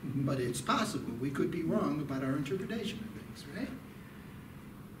forfend, but it's possible. We could be wrong about our interpretation of things, right?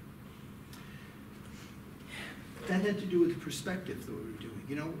 that had to do with the perspective that we were doing.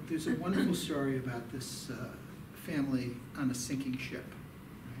 You know, there's a wonderful story about this family on a sinking ship,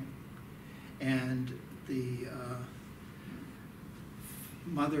 right? And the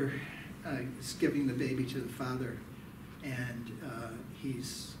mother is giving the baby to the father, and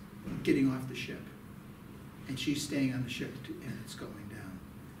he's getting off the ship, and she's staying on the ship, and it's going down.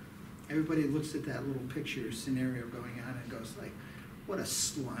 Everybody looks at that little picture scenario going on and goes like, what a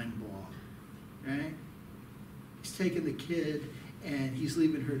slime ball, right? He's taking the kid and he's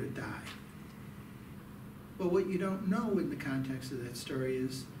leaving her to die. But what you don't know in the context of that story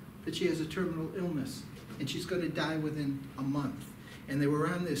is that she has a terminal illness and she's going to die within a month. And they were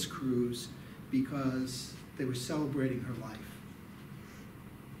on this cruise because they were celebrating her life.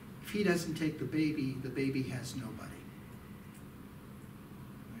 If he doesn't take the baby has nobody.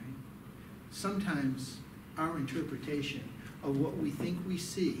 Right? Sometimes our interpretation of what we think we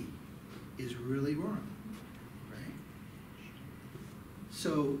see is really wrong. Right?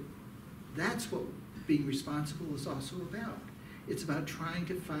 So that's what being responsible is also about. It's about trying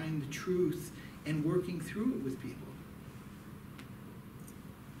to find the truth and working through it with people.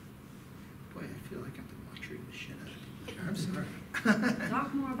 Boy, I feel like I've been lecturing the shit out of people. I'm sorry.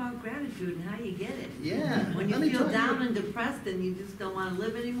 Talk more about gratitude and how you get it. Yeah. When you Let me feel tell down and depressed and you just don't want to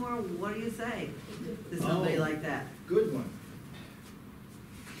live anymore, what do you say to somebody like that? Good one.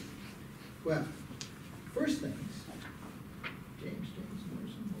 Well, first things, Morrison. Here it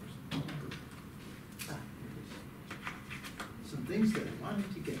is. Some things that I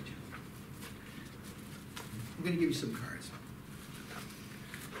wanted to get to. I'm going to give you some cards.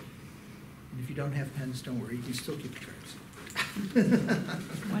 And if you don't have pens, don't worry, you can still keep your cards.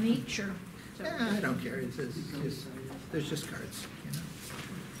 One each, or? Yeah, I don't care. There's just cards, you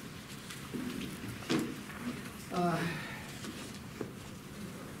know.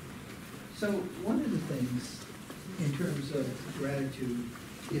 So one of the things in terms of gratitude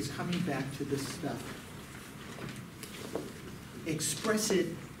is coming back to this stuff. Express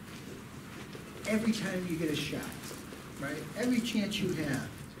it every time you get a shot, right? Every chance you have,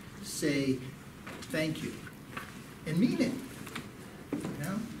 say thank you and mean it, you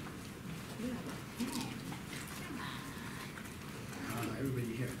know?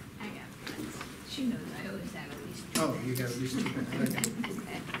 Everybody here. I got pens. She knows I always have at least two. Oh, you got at least 2 pens. Okay.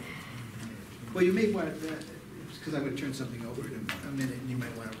 Well, you may want to, because I'm going to turn something over in a minute, and you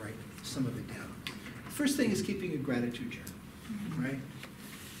might want to write some of it down. First thing is keeping a gratitude journal, right?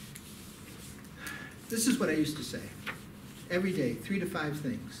 This is what I used to say. Every day, 3 to 5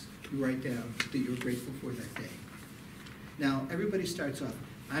 things you write down that you're grateful for that day. Now, everybody starts off,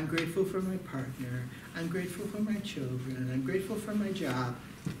 I'm grateful for my partner, I'm grateful for my children, I'm grateful for my job.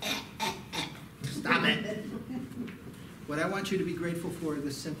 Stop it. What I want you to be grateful for are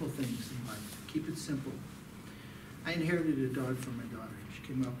the simple things in life. Keep it simple. I inherited a dog from my daughter. She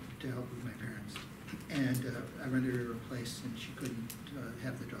came up to help with my parents. And I rented her a place and she couldn't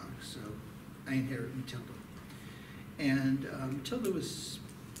have the dog. So I inherited Matilda. And Matilda was,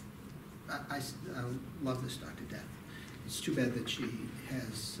 I love this dog to death. It's too bad that she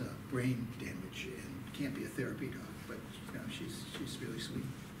has brain damage and can't be a therapy dog, but you know, she's really sweet.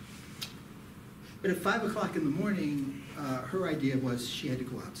 But at 5 o'clock in the morning, her idea was she had to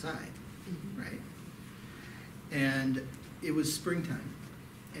go outside, right? And it was springtime.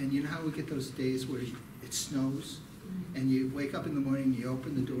 And you know how we get those days where it snows? And you wake up in the morning, you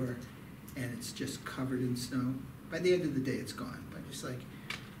open the door, and it's just covered in snow. By the end of the day, it's gone. But it's like,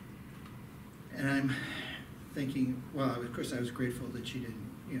 and I'm thinking, well, of course I was grateful that she didn't,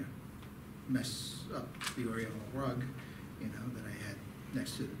 you know, mess up the Oriental rug, you know, that I had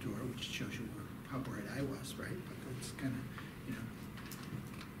next to the door, which shows you how bright I was, right? But that's kind of, you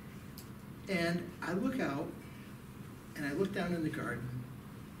know. And I look out, and I look down in the garden,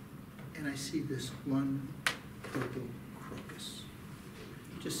 and I see this one purple crocus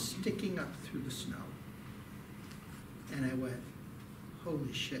just sticking up through the snow. And I went,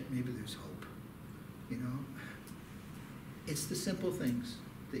 holy shit, maybe there's hope, you know? It's the simple things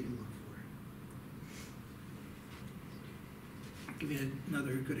that you look for. I'll give you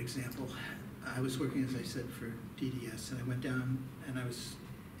another good example. I was working, as I said, for DDS, and I went down and I was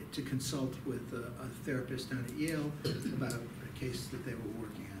to consult with a therapist down at Yale about a case that they were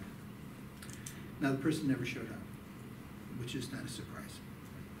working on. Now, the person never showed up, which is not a surprise.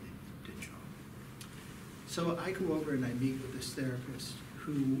 They didn't show up. So I go over and I meet with this therapist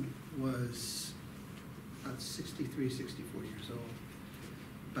who was about 63, 64 years old,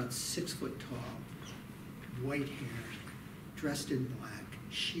 about 6 foot tall, white hair, dressed in black.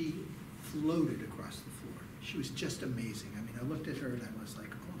 She floated across the floor. She was just amazing. I mean, I looked at her and I was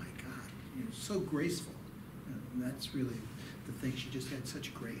like, oh my God, you know, so graceful. And that's really the thing. She just had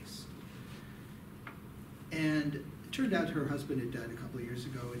such grace. And it turned out her husband had died a couple of years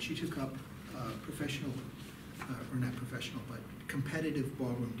ago, and she took up professional, or not professional, but competitive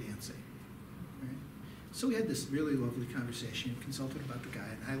ballroom dancing. Right? So we had this really lovely conversation, consulted about the guy,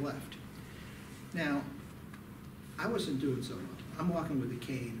 and I left. Now, I wasn't doing so well. I'm walking with a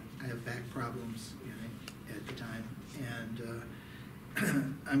cane. I have back problems, you know, at the time, and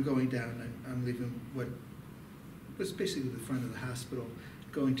I'm going down. I'm leaving what was basically the front of the hospital,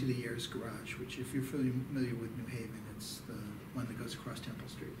 going to the Ayers Garage, which, if you're familiar with New Haven, it's the one that goes across Temple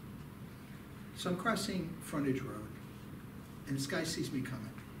Street. So I'm crossing Frontage Road, and this guy sees me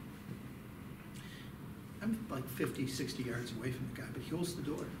coming. I'm like 50, 60 yards away from the guy, but he holds the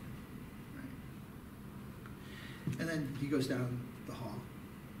door. Right? And then he goes down the hall,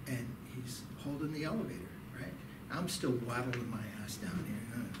 and he's holding the elevator, right? I'm still waddling my ass down here,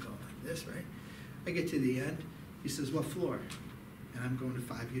 and I'm going like this, right? I get to the end, he says, what floor? And I'm going to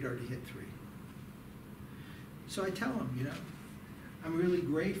 5, he'd already hit 3. So I tell him, you know, I'm really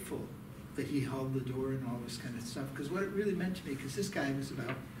grateful that he held the door and all this kind of stuff, because what it really meant to me, because this guy was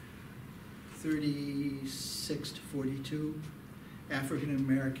about 36 to 42,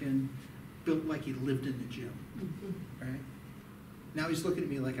 African-American, built like he lived in the gym, right? Now he's looking at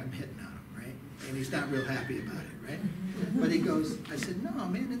me like I'm hitting on him, right? And he's not real happy about it, right? But he goes, I said, no,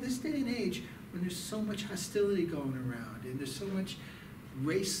 man, in this day and age, when there's so much hostility going around and there's so much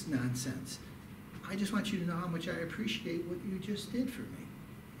race nonsense, I just want you to know how much I appreciate what you just did for me,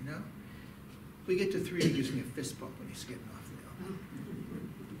 you know? We get to 3, he gives me a fist bump when he's getting off the elevator.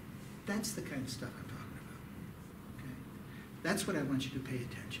 That's the kind of stuff I'm talking about, okay? That's what I want you to pay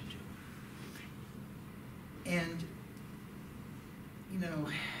attention to. And, you know,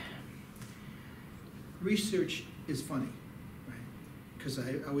 research is funny, right? Because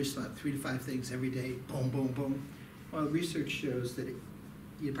I always thought 3 to 5 things every day, boom, boom, boom. Well, research shows that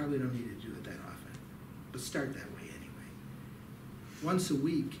you probably don't need to do it that often, but start that way anyway. Once a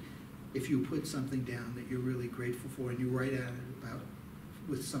week, if you put something down that you're really grateful for and you write out about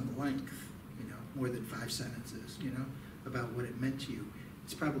with some length, you know, more than 5 sentences, you know, about what it meant to you,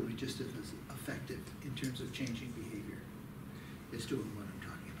 it's probably just as effective in terms of changing behavior as doing what I'm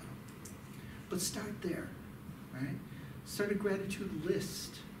talking about. But start there, right? Start a gratitude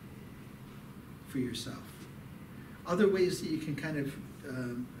list for yourself. Other ways that you can kind of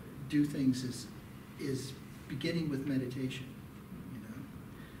do things is beginning with meditation, you know.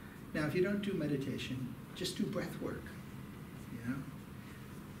 Now, if you don't do meditation, just do breath work, you know.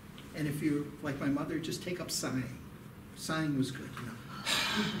 And if you're like my mother, just take up sighing. Sighing was good, you know.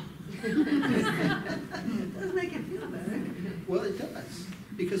 It does make it feel better. Well, it does,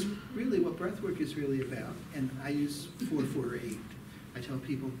 because really what breath work is really about, and I use 4-4-8. I tell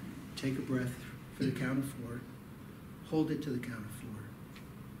people, take a breath for the count of 4, hold it to the count of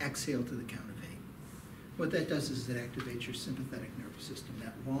 4, exhale to the count of 8. What that does is it activates your sympathetic nervous system.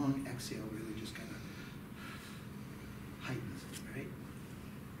 That long exhale really just kind of heightens it, right?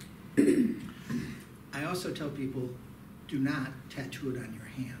 I also tell people, do not tattoo it on your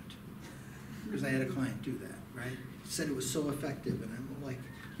hand, because I had a client do that, right? Said it was so effective, and I'm like,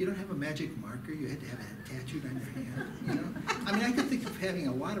 you don't have a magic marker, you had to have it tattooed on your hand, you know? I mean, I could think of having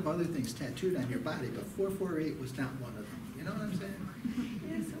a lot of other things tattooed on your body, but 4-4-8 was not one of them, you know what I'm saying?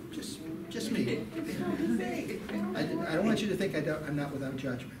 Just me. I don't want you to think I'm not without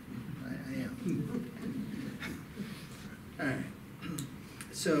judgment. I am. All right.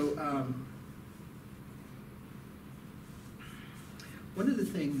 So, one of the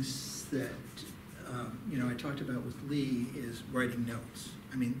things that, you know, I talked about with Lee is writing notes.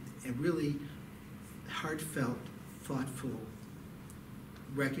 I mean, a really heartfelt, thoughtful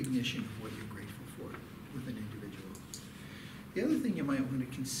recognition of what you're grateful for with an individual. The other thing you might want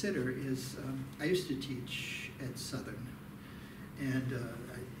to consider is, I used to teach at Southern, and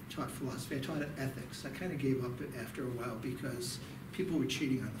I taught philosophy, I taught ethics. I kind of gave up after a while because people were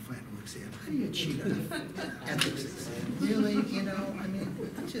cheating on the final exam. How do you cheat on an ethics exam? Really, you know, I mean,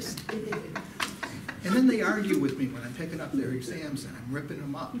 just... And then they argue with me when I'm picking up their exams and I'm ripping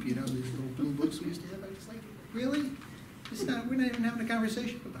them up, you know, these little blue books we used to have. I was like, really? We're not even having a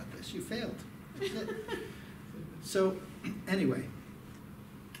conversation about this. You failed. That's it. So, anyway,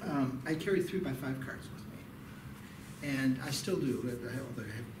 I carry 3x5 cards with me. And I still do, although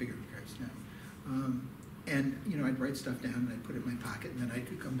I have bigger cards now. And, you know, I'd write stuff down and I'd put it in my pocket, and then I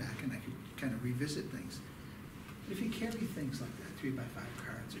could come back and I could kind of revisit things. But if you carry things like that, 3x5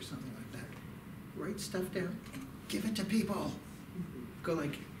 cards or something like that, write stuff down and give it to people. Go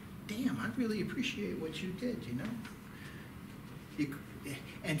like, damn, I really appreciate what you did, you know?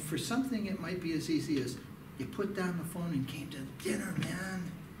 And for something, it might be as easy as, you put down the phone and came to dinner,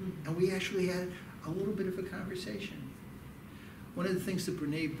 man. And we actually had a little bit of a conversation. One of the things that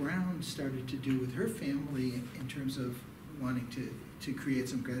Brene Brown started to do with her family in terms of wanting to create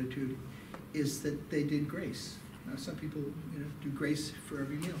some gratitude is that they did grace. Now, some people do grace for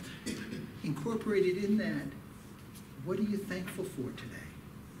every meal. Incorporated in that, what are you thankful for today?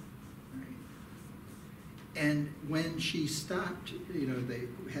 Right? And when she stopped, they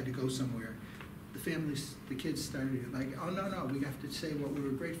had to go somewhere, the kids started like, oh, no, we have to say what we were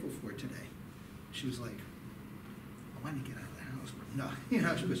grateful for today. She was like, I want to get out of the house. No,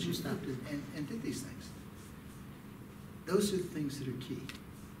 but she stopped and did these things. Those are the things that are key.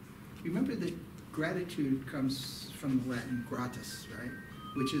 Remember that gratitude comes from the Latin gratus, right?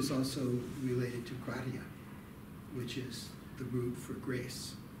 Which is also related to gratia, which is the root for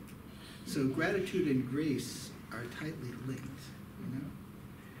grace. So gratitude and grace are tightly linked,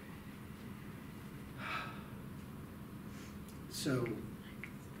 So,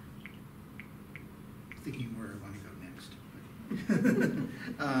 thinking where I want to go next.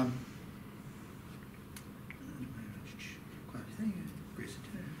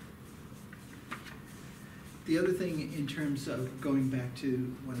 The other thing in terms of going back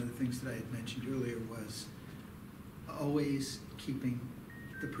to one of the things that I had mentioned earlier was always keeping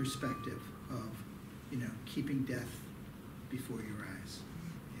the perspective of, keeping death before your eyes,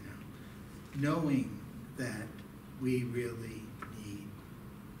 knowing that we really need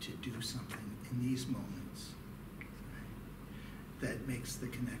to do something in these moments, right, that makes the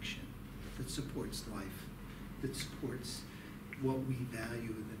connection, that supports life, that supports what we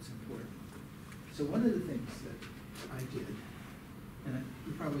value that's important. So one of the things that I did, and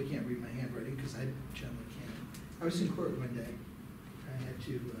you probably can't read my handwriting because I generally can't. I was in court one day. I had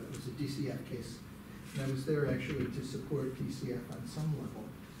to, it was a DCF case, and I was there actually to support DCF on some level.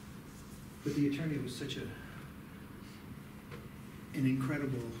 But the attorney was such an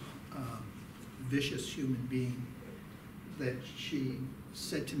incredible, vicious human being that she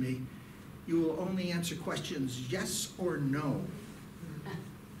said to me, "You will only answer questions yes or no."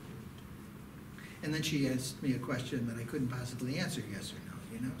 And then she asked me a question that I couldn't possibly answer yes or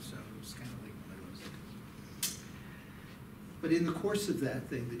no, so it was kind of like one of those things. But in the course of that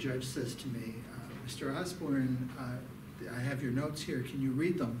thing, the judge says to me, Mr. Osborne, I have your notes here, can you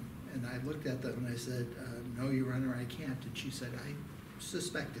read them? And I looked at them and I said, no, Your Honor, I can't. And she said, I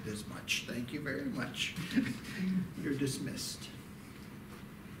suspected as much. Thank you very much. You're dismissed.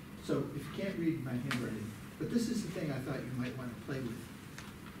 So if you can't read my handwriting, but this is the thing I thought you might want to play with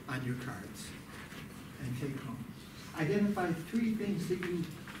on your cards and take home. Identify 3 things that you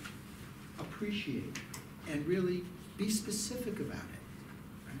appreciate and really be specific about it.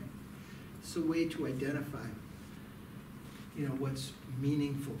 Right? It's a way to identify, what's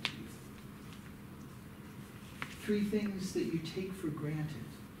meaningful to you. 3 things that you take for granted.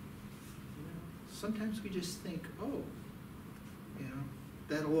 Sometimes we just think, oh,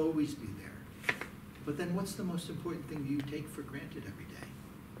 that'll always be there. But then what's the most important thing you take for granted every day?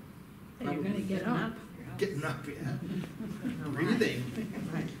 That you're going to get up. Getting up, yeah. Breathing.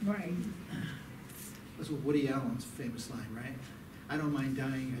 Right. That's what Woody Allen's famous line, right? I don't mind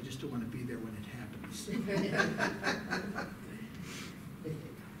dying, I just don't want to be there when it happens.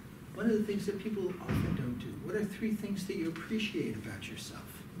 One of the things that people often don't do, what are 3 things that you appreciate about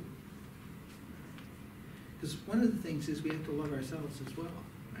yourself? Because one of the things is we have to love ourselves as well,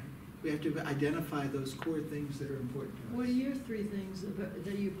 right? We have to identify those core things that are important to us. What are your 3 things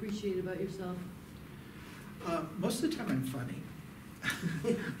that you appreciate about yourself? Most of the time I'm funny.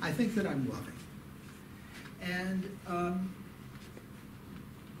 I think that I'm loving. And I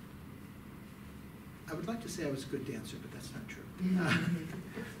would like to say I was a good dancer, but that's not true.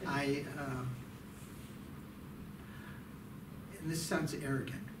 And this sounds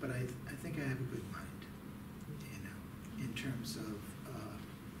arrogant, but I think I have a good mind, in terms of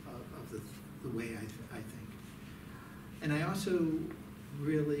the way I think. And I also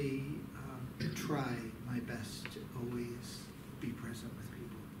really try my best to always be present with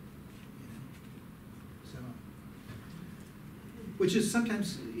people, So, which is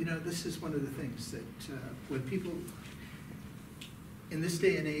sometimes, this is one of the things that when people, in this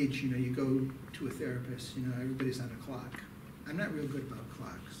day and age, you go to a therapist, everybody's on a clock. I'm not real good about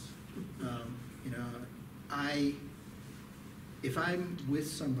clocks. If I'm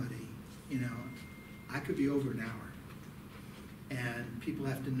with somebody, I could be over an hour. And people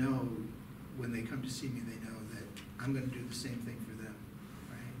have to know when they come to see me, they know that I'm going to do the same thing for them,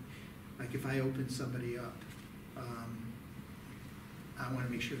 right? Like if I open somebody up, I want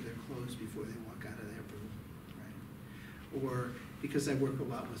to make sure they're closed before they walk out of their room, right? Or because I work a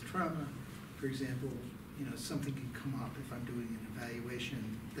lot with trauma, for example, something can come up if I'm doing an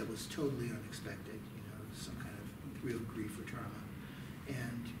evaluation that was totally unexpected, some kind of real grief or trauma.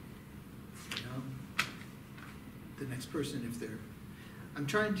 And, the next person, if they're,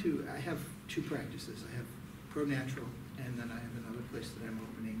 I have two practices. I have ProNatural, and then I have another place that I'm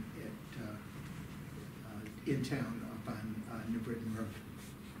opening in town up on New Britain Road.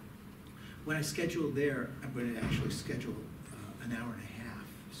 When I schedule there, I'm going to actually schedule an hour and a half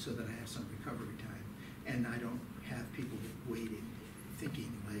so that I have some recovery time. And I don't have people waiting,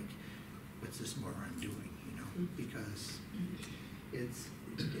 thinking like, what's this moron doing, because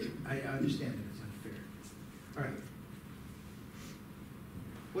I understand that it's unfair. All right.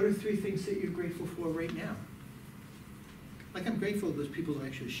 What are 3 things that you're grateful for right now? Like, I'm grateful those people who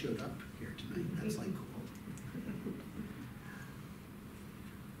actually showed up here tonight. That's like cool.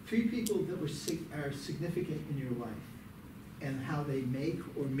 3 people that are significant in your life and how they make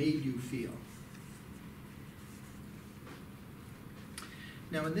or made you feel.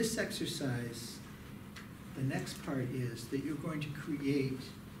 Now, in this exercise, the next part is that you're going to create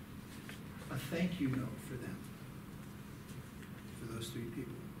a thank you note for them, for those 3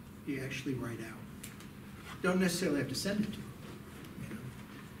 people. You actually write out. Don't necessarily have to send it to them,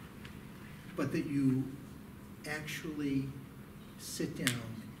 but that you actually sit down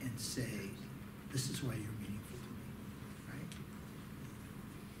and say, this is why you're meaningful to me, right?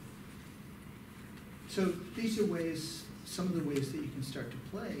 So these are ways, some of the ways that you can start to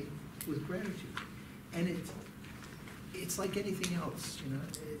play with gratitude. And it's like anything else,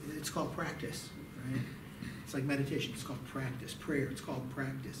 it's called practice, right? It's like meditation, it's called practice. Prayer, it's called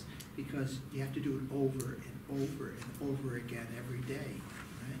practice, because you have to do it over and over and over again every day,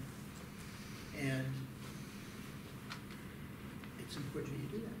 right? And it's important that you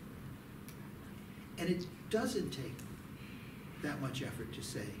do that. And it doesn't take that much effort to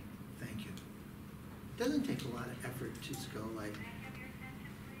say thank you. It doesn't take a lot of effort to just go like,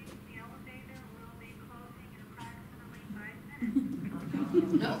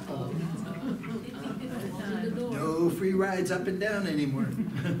 no free rides up and down anymore.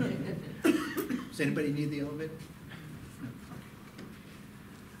 Does anybody need the elevator? No.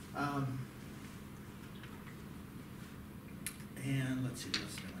 Okay. And let's see, what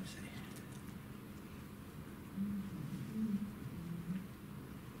else do I want to say?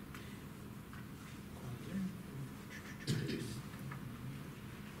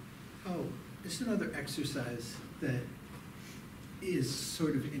 Oh, this is another exercise that is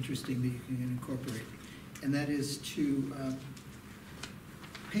sort of interesting that you can incorporate, and that is to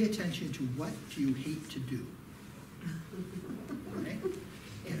pay attention to what do you hate to do. Right?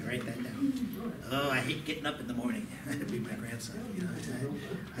 Yeah, write that down. Oh, I hate getting up in the morning. That'd be my grandson.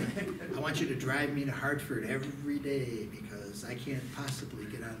 I want you to drive me to Hartford every day because I can't possibly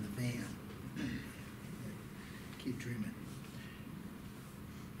get on the van. Keep dreaming.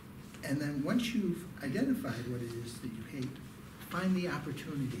 And then once you've identified what it is that you hate, find the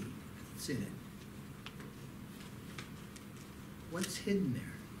opportunity that's in it. What's hidden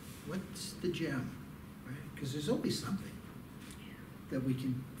there? What's the gem? Right? Because there's always something that we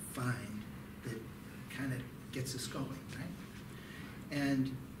can find that kind of gets us going, right?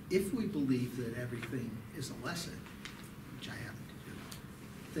 And if we believe that everything is a lesson, which I happen to do,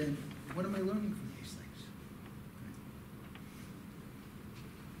 then what am I learning from these things?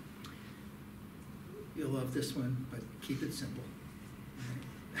 Right? You'll love this one, but keep it simple. Right?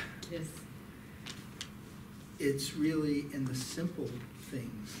 Yes. It's really in the simple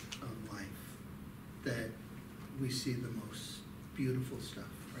things of life that we see the most beautiful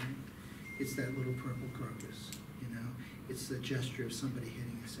stuff, right? It's that little purple crocus, It's the gesture of somebody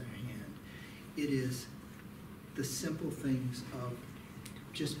hitting us in our hand. It is the simple things of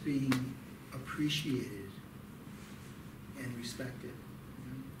just being appreciated and respected.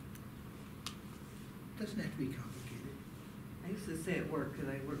 It doesn't have to be complicated. I used to say at work, because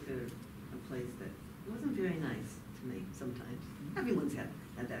I worked at a place that wasn't very nice to me sometimes. Mm-hmm. Everyone's had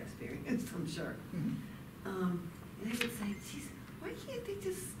that experience, I'm sure. Mm-hmm. And I would say, geez, why can't they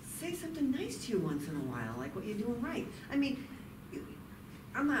just say something nice to you once in a while, like what you're doing right? I mean,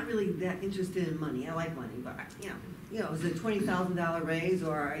 I'm not really that interested in money. I like money, but is it a $20,000 raise,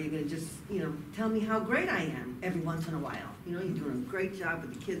 or are you going to just, tell me how great I am every once in a while? You're doing a great job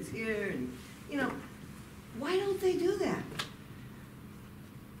with the kids here, and why don't they do that?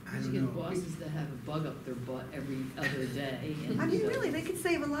 I don't You know. get bosses that have a bug up their butt every other day. And I mean, really, they could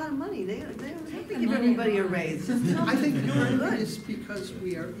save a lot of money. They don't have to the give money everybody a and raise. Just tell I them think you're doing part of it good. is because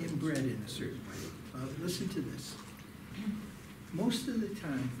we are inbred in a certain way. Listen to this. Most of the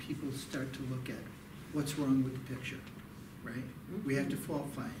time, people start to look at what's wrong with the picture. right? We have to fault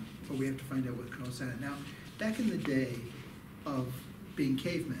find, or we have to find out what goes on. Now, back in the day of being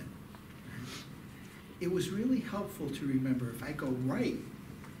cavemen, it was really helpful to remember, if I go right,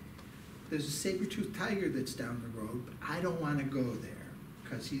 there's a saber-toothed tiger that's down the road, but I don't want to go there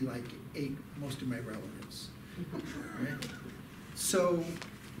because he like ate most of my relatives, right? So,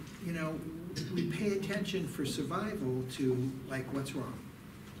 you know, we pay attention for survival to like what's wrong,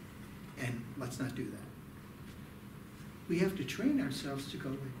 and let's not do that. We have to train ourselves to go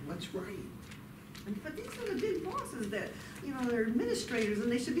like, what's right? But these are the big bosses that, you know, they're administrators,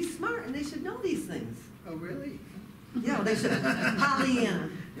 and they should be smart, and they should know these things. Oh, really? Yeah, they should. Pollyanna,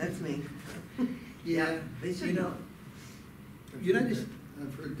 that's me. Yeah, They should you know,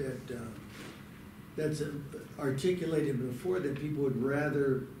 I've heard that, that's articulated before, that people would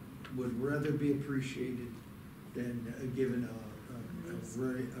rather be appreciated than given a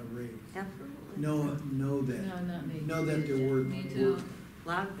raise. Absolutely. Know that. No, not me. Know that their work, Me too.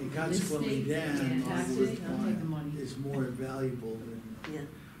 Lot, and consequently Mistakes then, and taxes, I'll take the money. is more valuable than. yeah.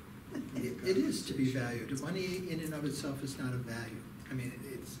 it is to be valued. Money in and of itself is not a value. I mean,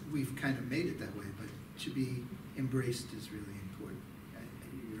 we've kind of made it that way, but to be embraced is really important.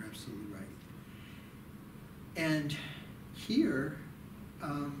 You're absolutely right. And here,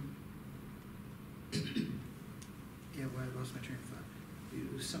 yeah, well, I lost my train of thought.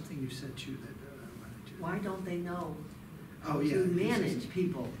 It was something you said too that I wanted to. Why don't they know Oh, yeah. to manage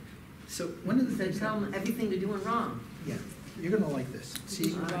people? So one of the They things. tell them everything they're doing wrong. Yeah, you're gonna like this.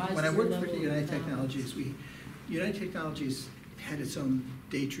 See, Rise when I to worked the for level of United the town. Technologies, United Technologies had its own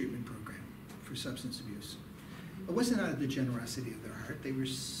day treatment program for substance abuse. It wasn't out of the generosity of their heart, they were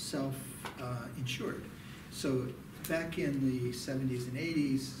self-insured. So back in the 70s and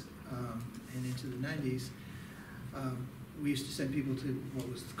 80s and into the 90s, we used to send people to what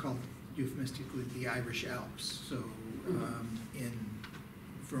was called euphemistically the Irish Alps. So in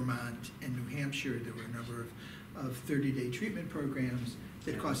Vermont and New Hampshire, there were a number of 30-day treatment programs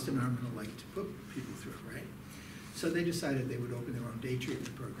that cost an arm and a leg to put people through, right? So they decided they would open their own day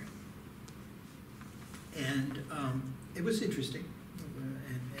treatment program. And it was interesting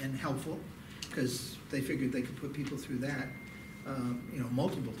and helpful, because they figured they could put people through that, you know,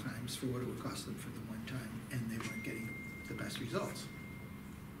 multiple times for what it would cost them for the one time, and they weren't getting the best results.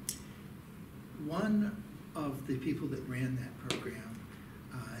 One of the people that ran that program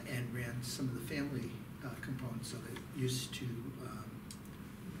and ran some of the family components of it used to,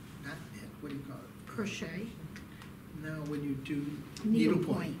 not knit, what do you call it? Crochet. No, when you do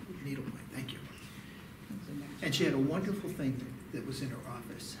Needlepoint. Needlepoint, thank you. And she had a wonderful thing that was in her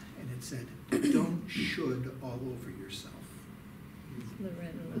office, and it said, "Don't should all over yourself."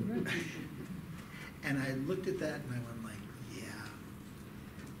 And I looked at that and I went like,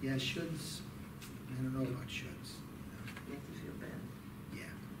 yeah, shoulds, I don't know about shoulds. Makes you feel bad.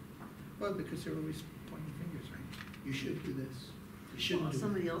 Yeah. Well, because they're always pointing fingers, right? You should do this. You shouldn't Well, do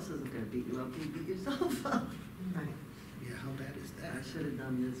somebody it. else isn't gonna beat you up, you beat yourself up. Right. Yeah, how bad is that? I should have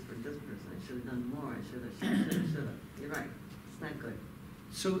done this for this person, I should have done more, I should have. You're right, it's not good.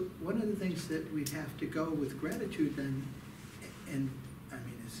 So one of the things that we'd have to go with gratitude then, and I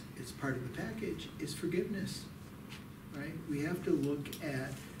mean, it's part of the package, is forgiveness, right? We have to look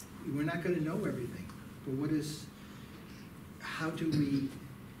at, we're not gonna know everything, but how do we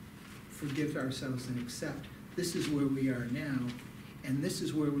forgive ourselves and accept, this is where we are now, and this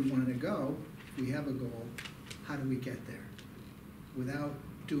is where we wanna go, if we have a goal, how do we get there? Without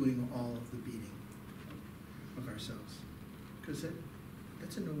doing all of the beating of ourselves. Because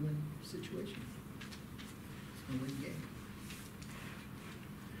that's a no-win situation. It's a no-win game.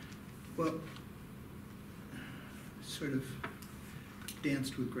 Well, sort of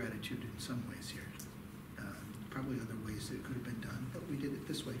danced with gratitude in some ways here. Probably other ways that it could have been done, but we did it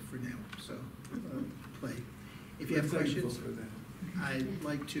this way for now, so play. If you have We're thankful questions, for that. I'd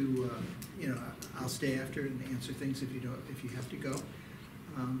like to, you know, I'll stay after and answer things if you have to go,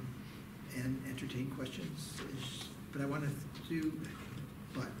 and entertain questions. But I want to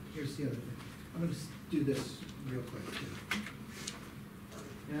but here's the other thing. I'm going to do this real quick too.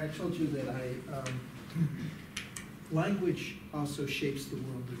 And I told you that language also shapes the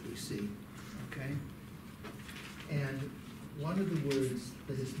world that we see, okay? And one of the words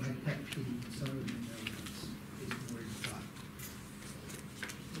that is my pet peeve, some of you know this, is the word thought.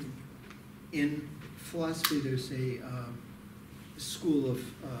 In philosophy, there's a school of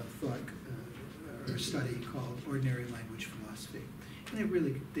thought or study called ordinary language philosophy. And it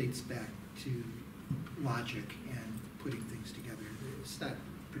really dates back to logic and putting things together. It's not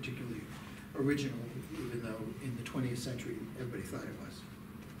particularly original, even though in the 20th century everybody thought it was.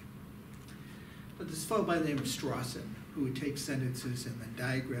 But this fellow by the name of Strawson who would take sentences and then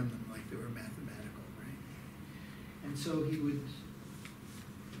diagram them like they were mathematical, right? And so he would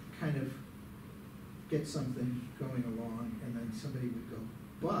kind of get something going along, and then somebody would go,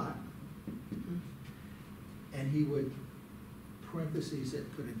 but, and he would parentheses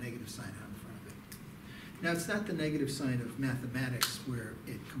it, put a negative sign out in front of it. Now, it's not the negative sign of mathematics where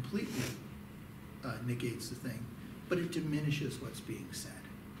it completely negates the thing, but it diminishes what's being said,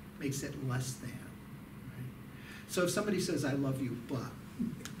 makes it less than. Right? So if somebody says, I love you, but,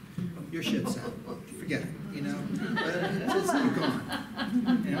 your shit's out. Forget it, you know? It's not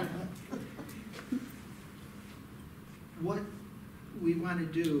gone. You know? What we want to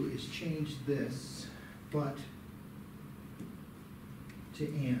do is change this, but to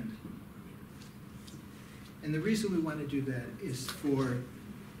and. And the reason we want to do that is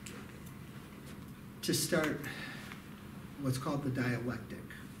to start what's called the dialectic.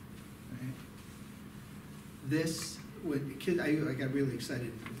 Right? This, I got really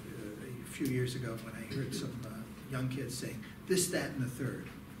excited a few years ago when I heard some young kids saying, this, that, and the third.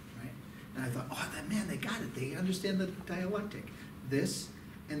 Right? And I thought, oh, man, they got it. They understand the dialectic. This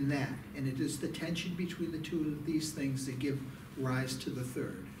and that. And it is the tension between the two of these things that give rise to the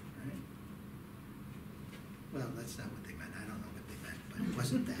third. Right? Well, that's not what they meant. I don't know what they meant, but it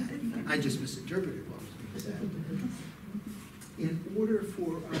wasn't that. I just misinterpreted what was being said. In order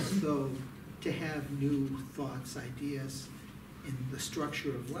for us, though, to have new thoughts, ideas in the structure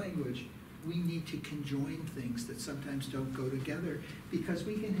of language, we need to conjoin things that sometimes don't go together, because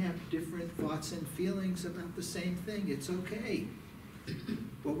we can have different thoughts and feelings about the same thing. It's okay.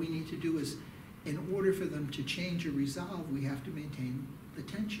 What we need to do is, in order for them to change or resolve, we have to maintain the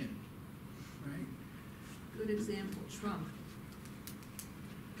tension, right? Good example, Trump.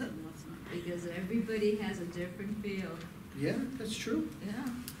 Because everybody has a different feel. Yeah, that's true. Yeah.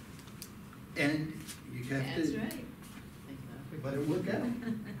 And you have That's to right. let it work out.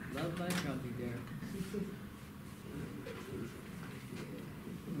 Love my Trumpy bear.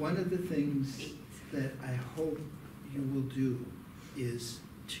 One of the things that I hope you will do is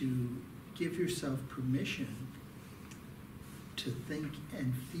to give yourself permission to think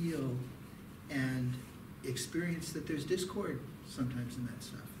and feel and experience that there's discord sometimes in that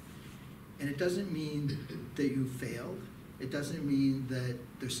stuff. And it doesn't mean that you failed. It doesn't mean that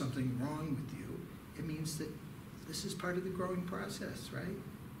there's something wrong with you. It means that this is part of the growing process, right?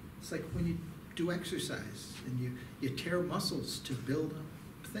 It's like when you do exercise and you tear muscles to build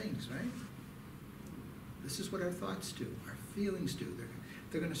up things, right? This is what our thoughts do, our feelings do.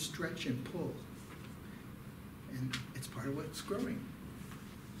 They're going to stretch and pull. And it's part of what's growing.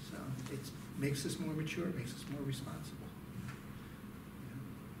 So it makes us more mature, it makes us more responsible.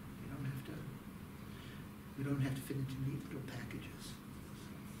 We don't have to fit into neat little packages.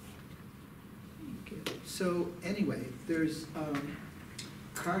 Thank you. So anyway, there's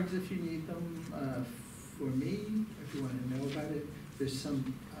cards if you need them for me, if you want to know about it. There's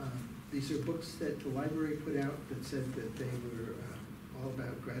some, these are books that the library put out that said that they were all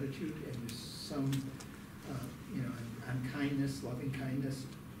about gratitude, and there's some, on kindness, loving kindness.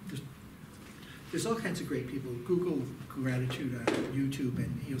 There's all kinds of great people. Google gratitude on YouTube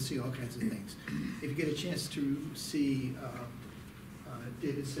and you'll see all kinds of things. If you get a chance to see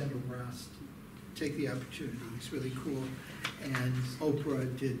David Sandel-Ross, take the opportunity. He's really cool. And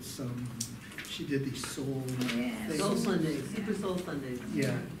Oprah did she did these soul things. Soul Sundays, Super Soul Sundays.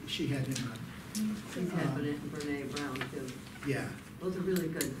 Yeah, she had him on. She's had Brene Brown too. Yeah. Those are really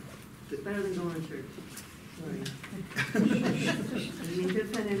good. Better than going to church. Sorry. I mean, to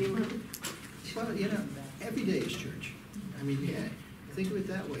offend anyone. Well, every day is church. I mean, yeah, think of it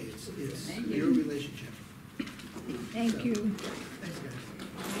that way. It's Thank your you. relationship. Thank So, you. Thanks, guys.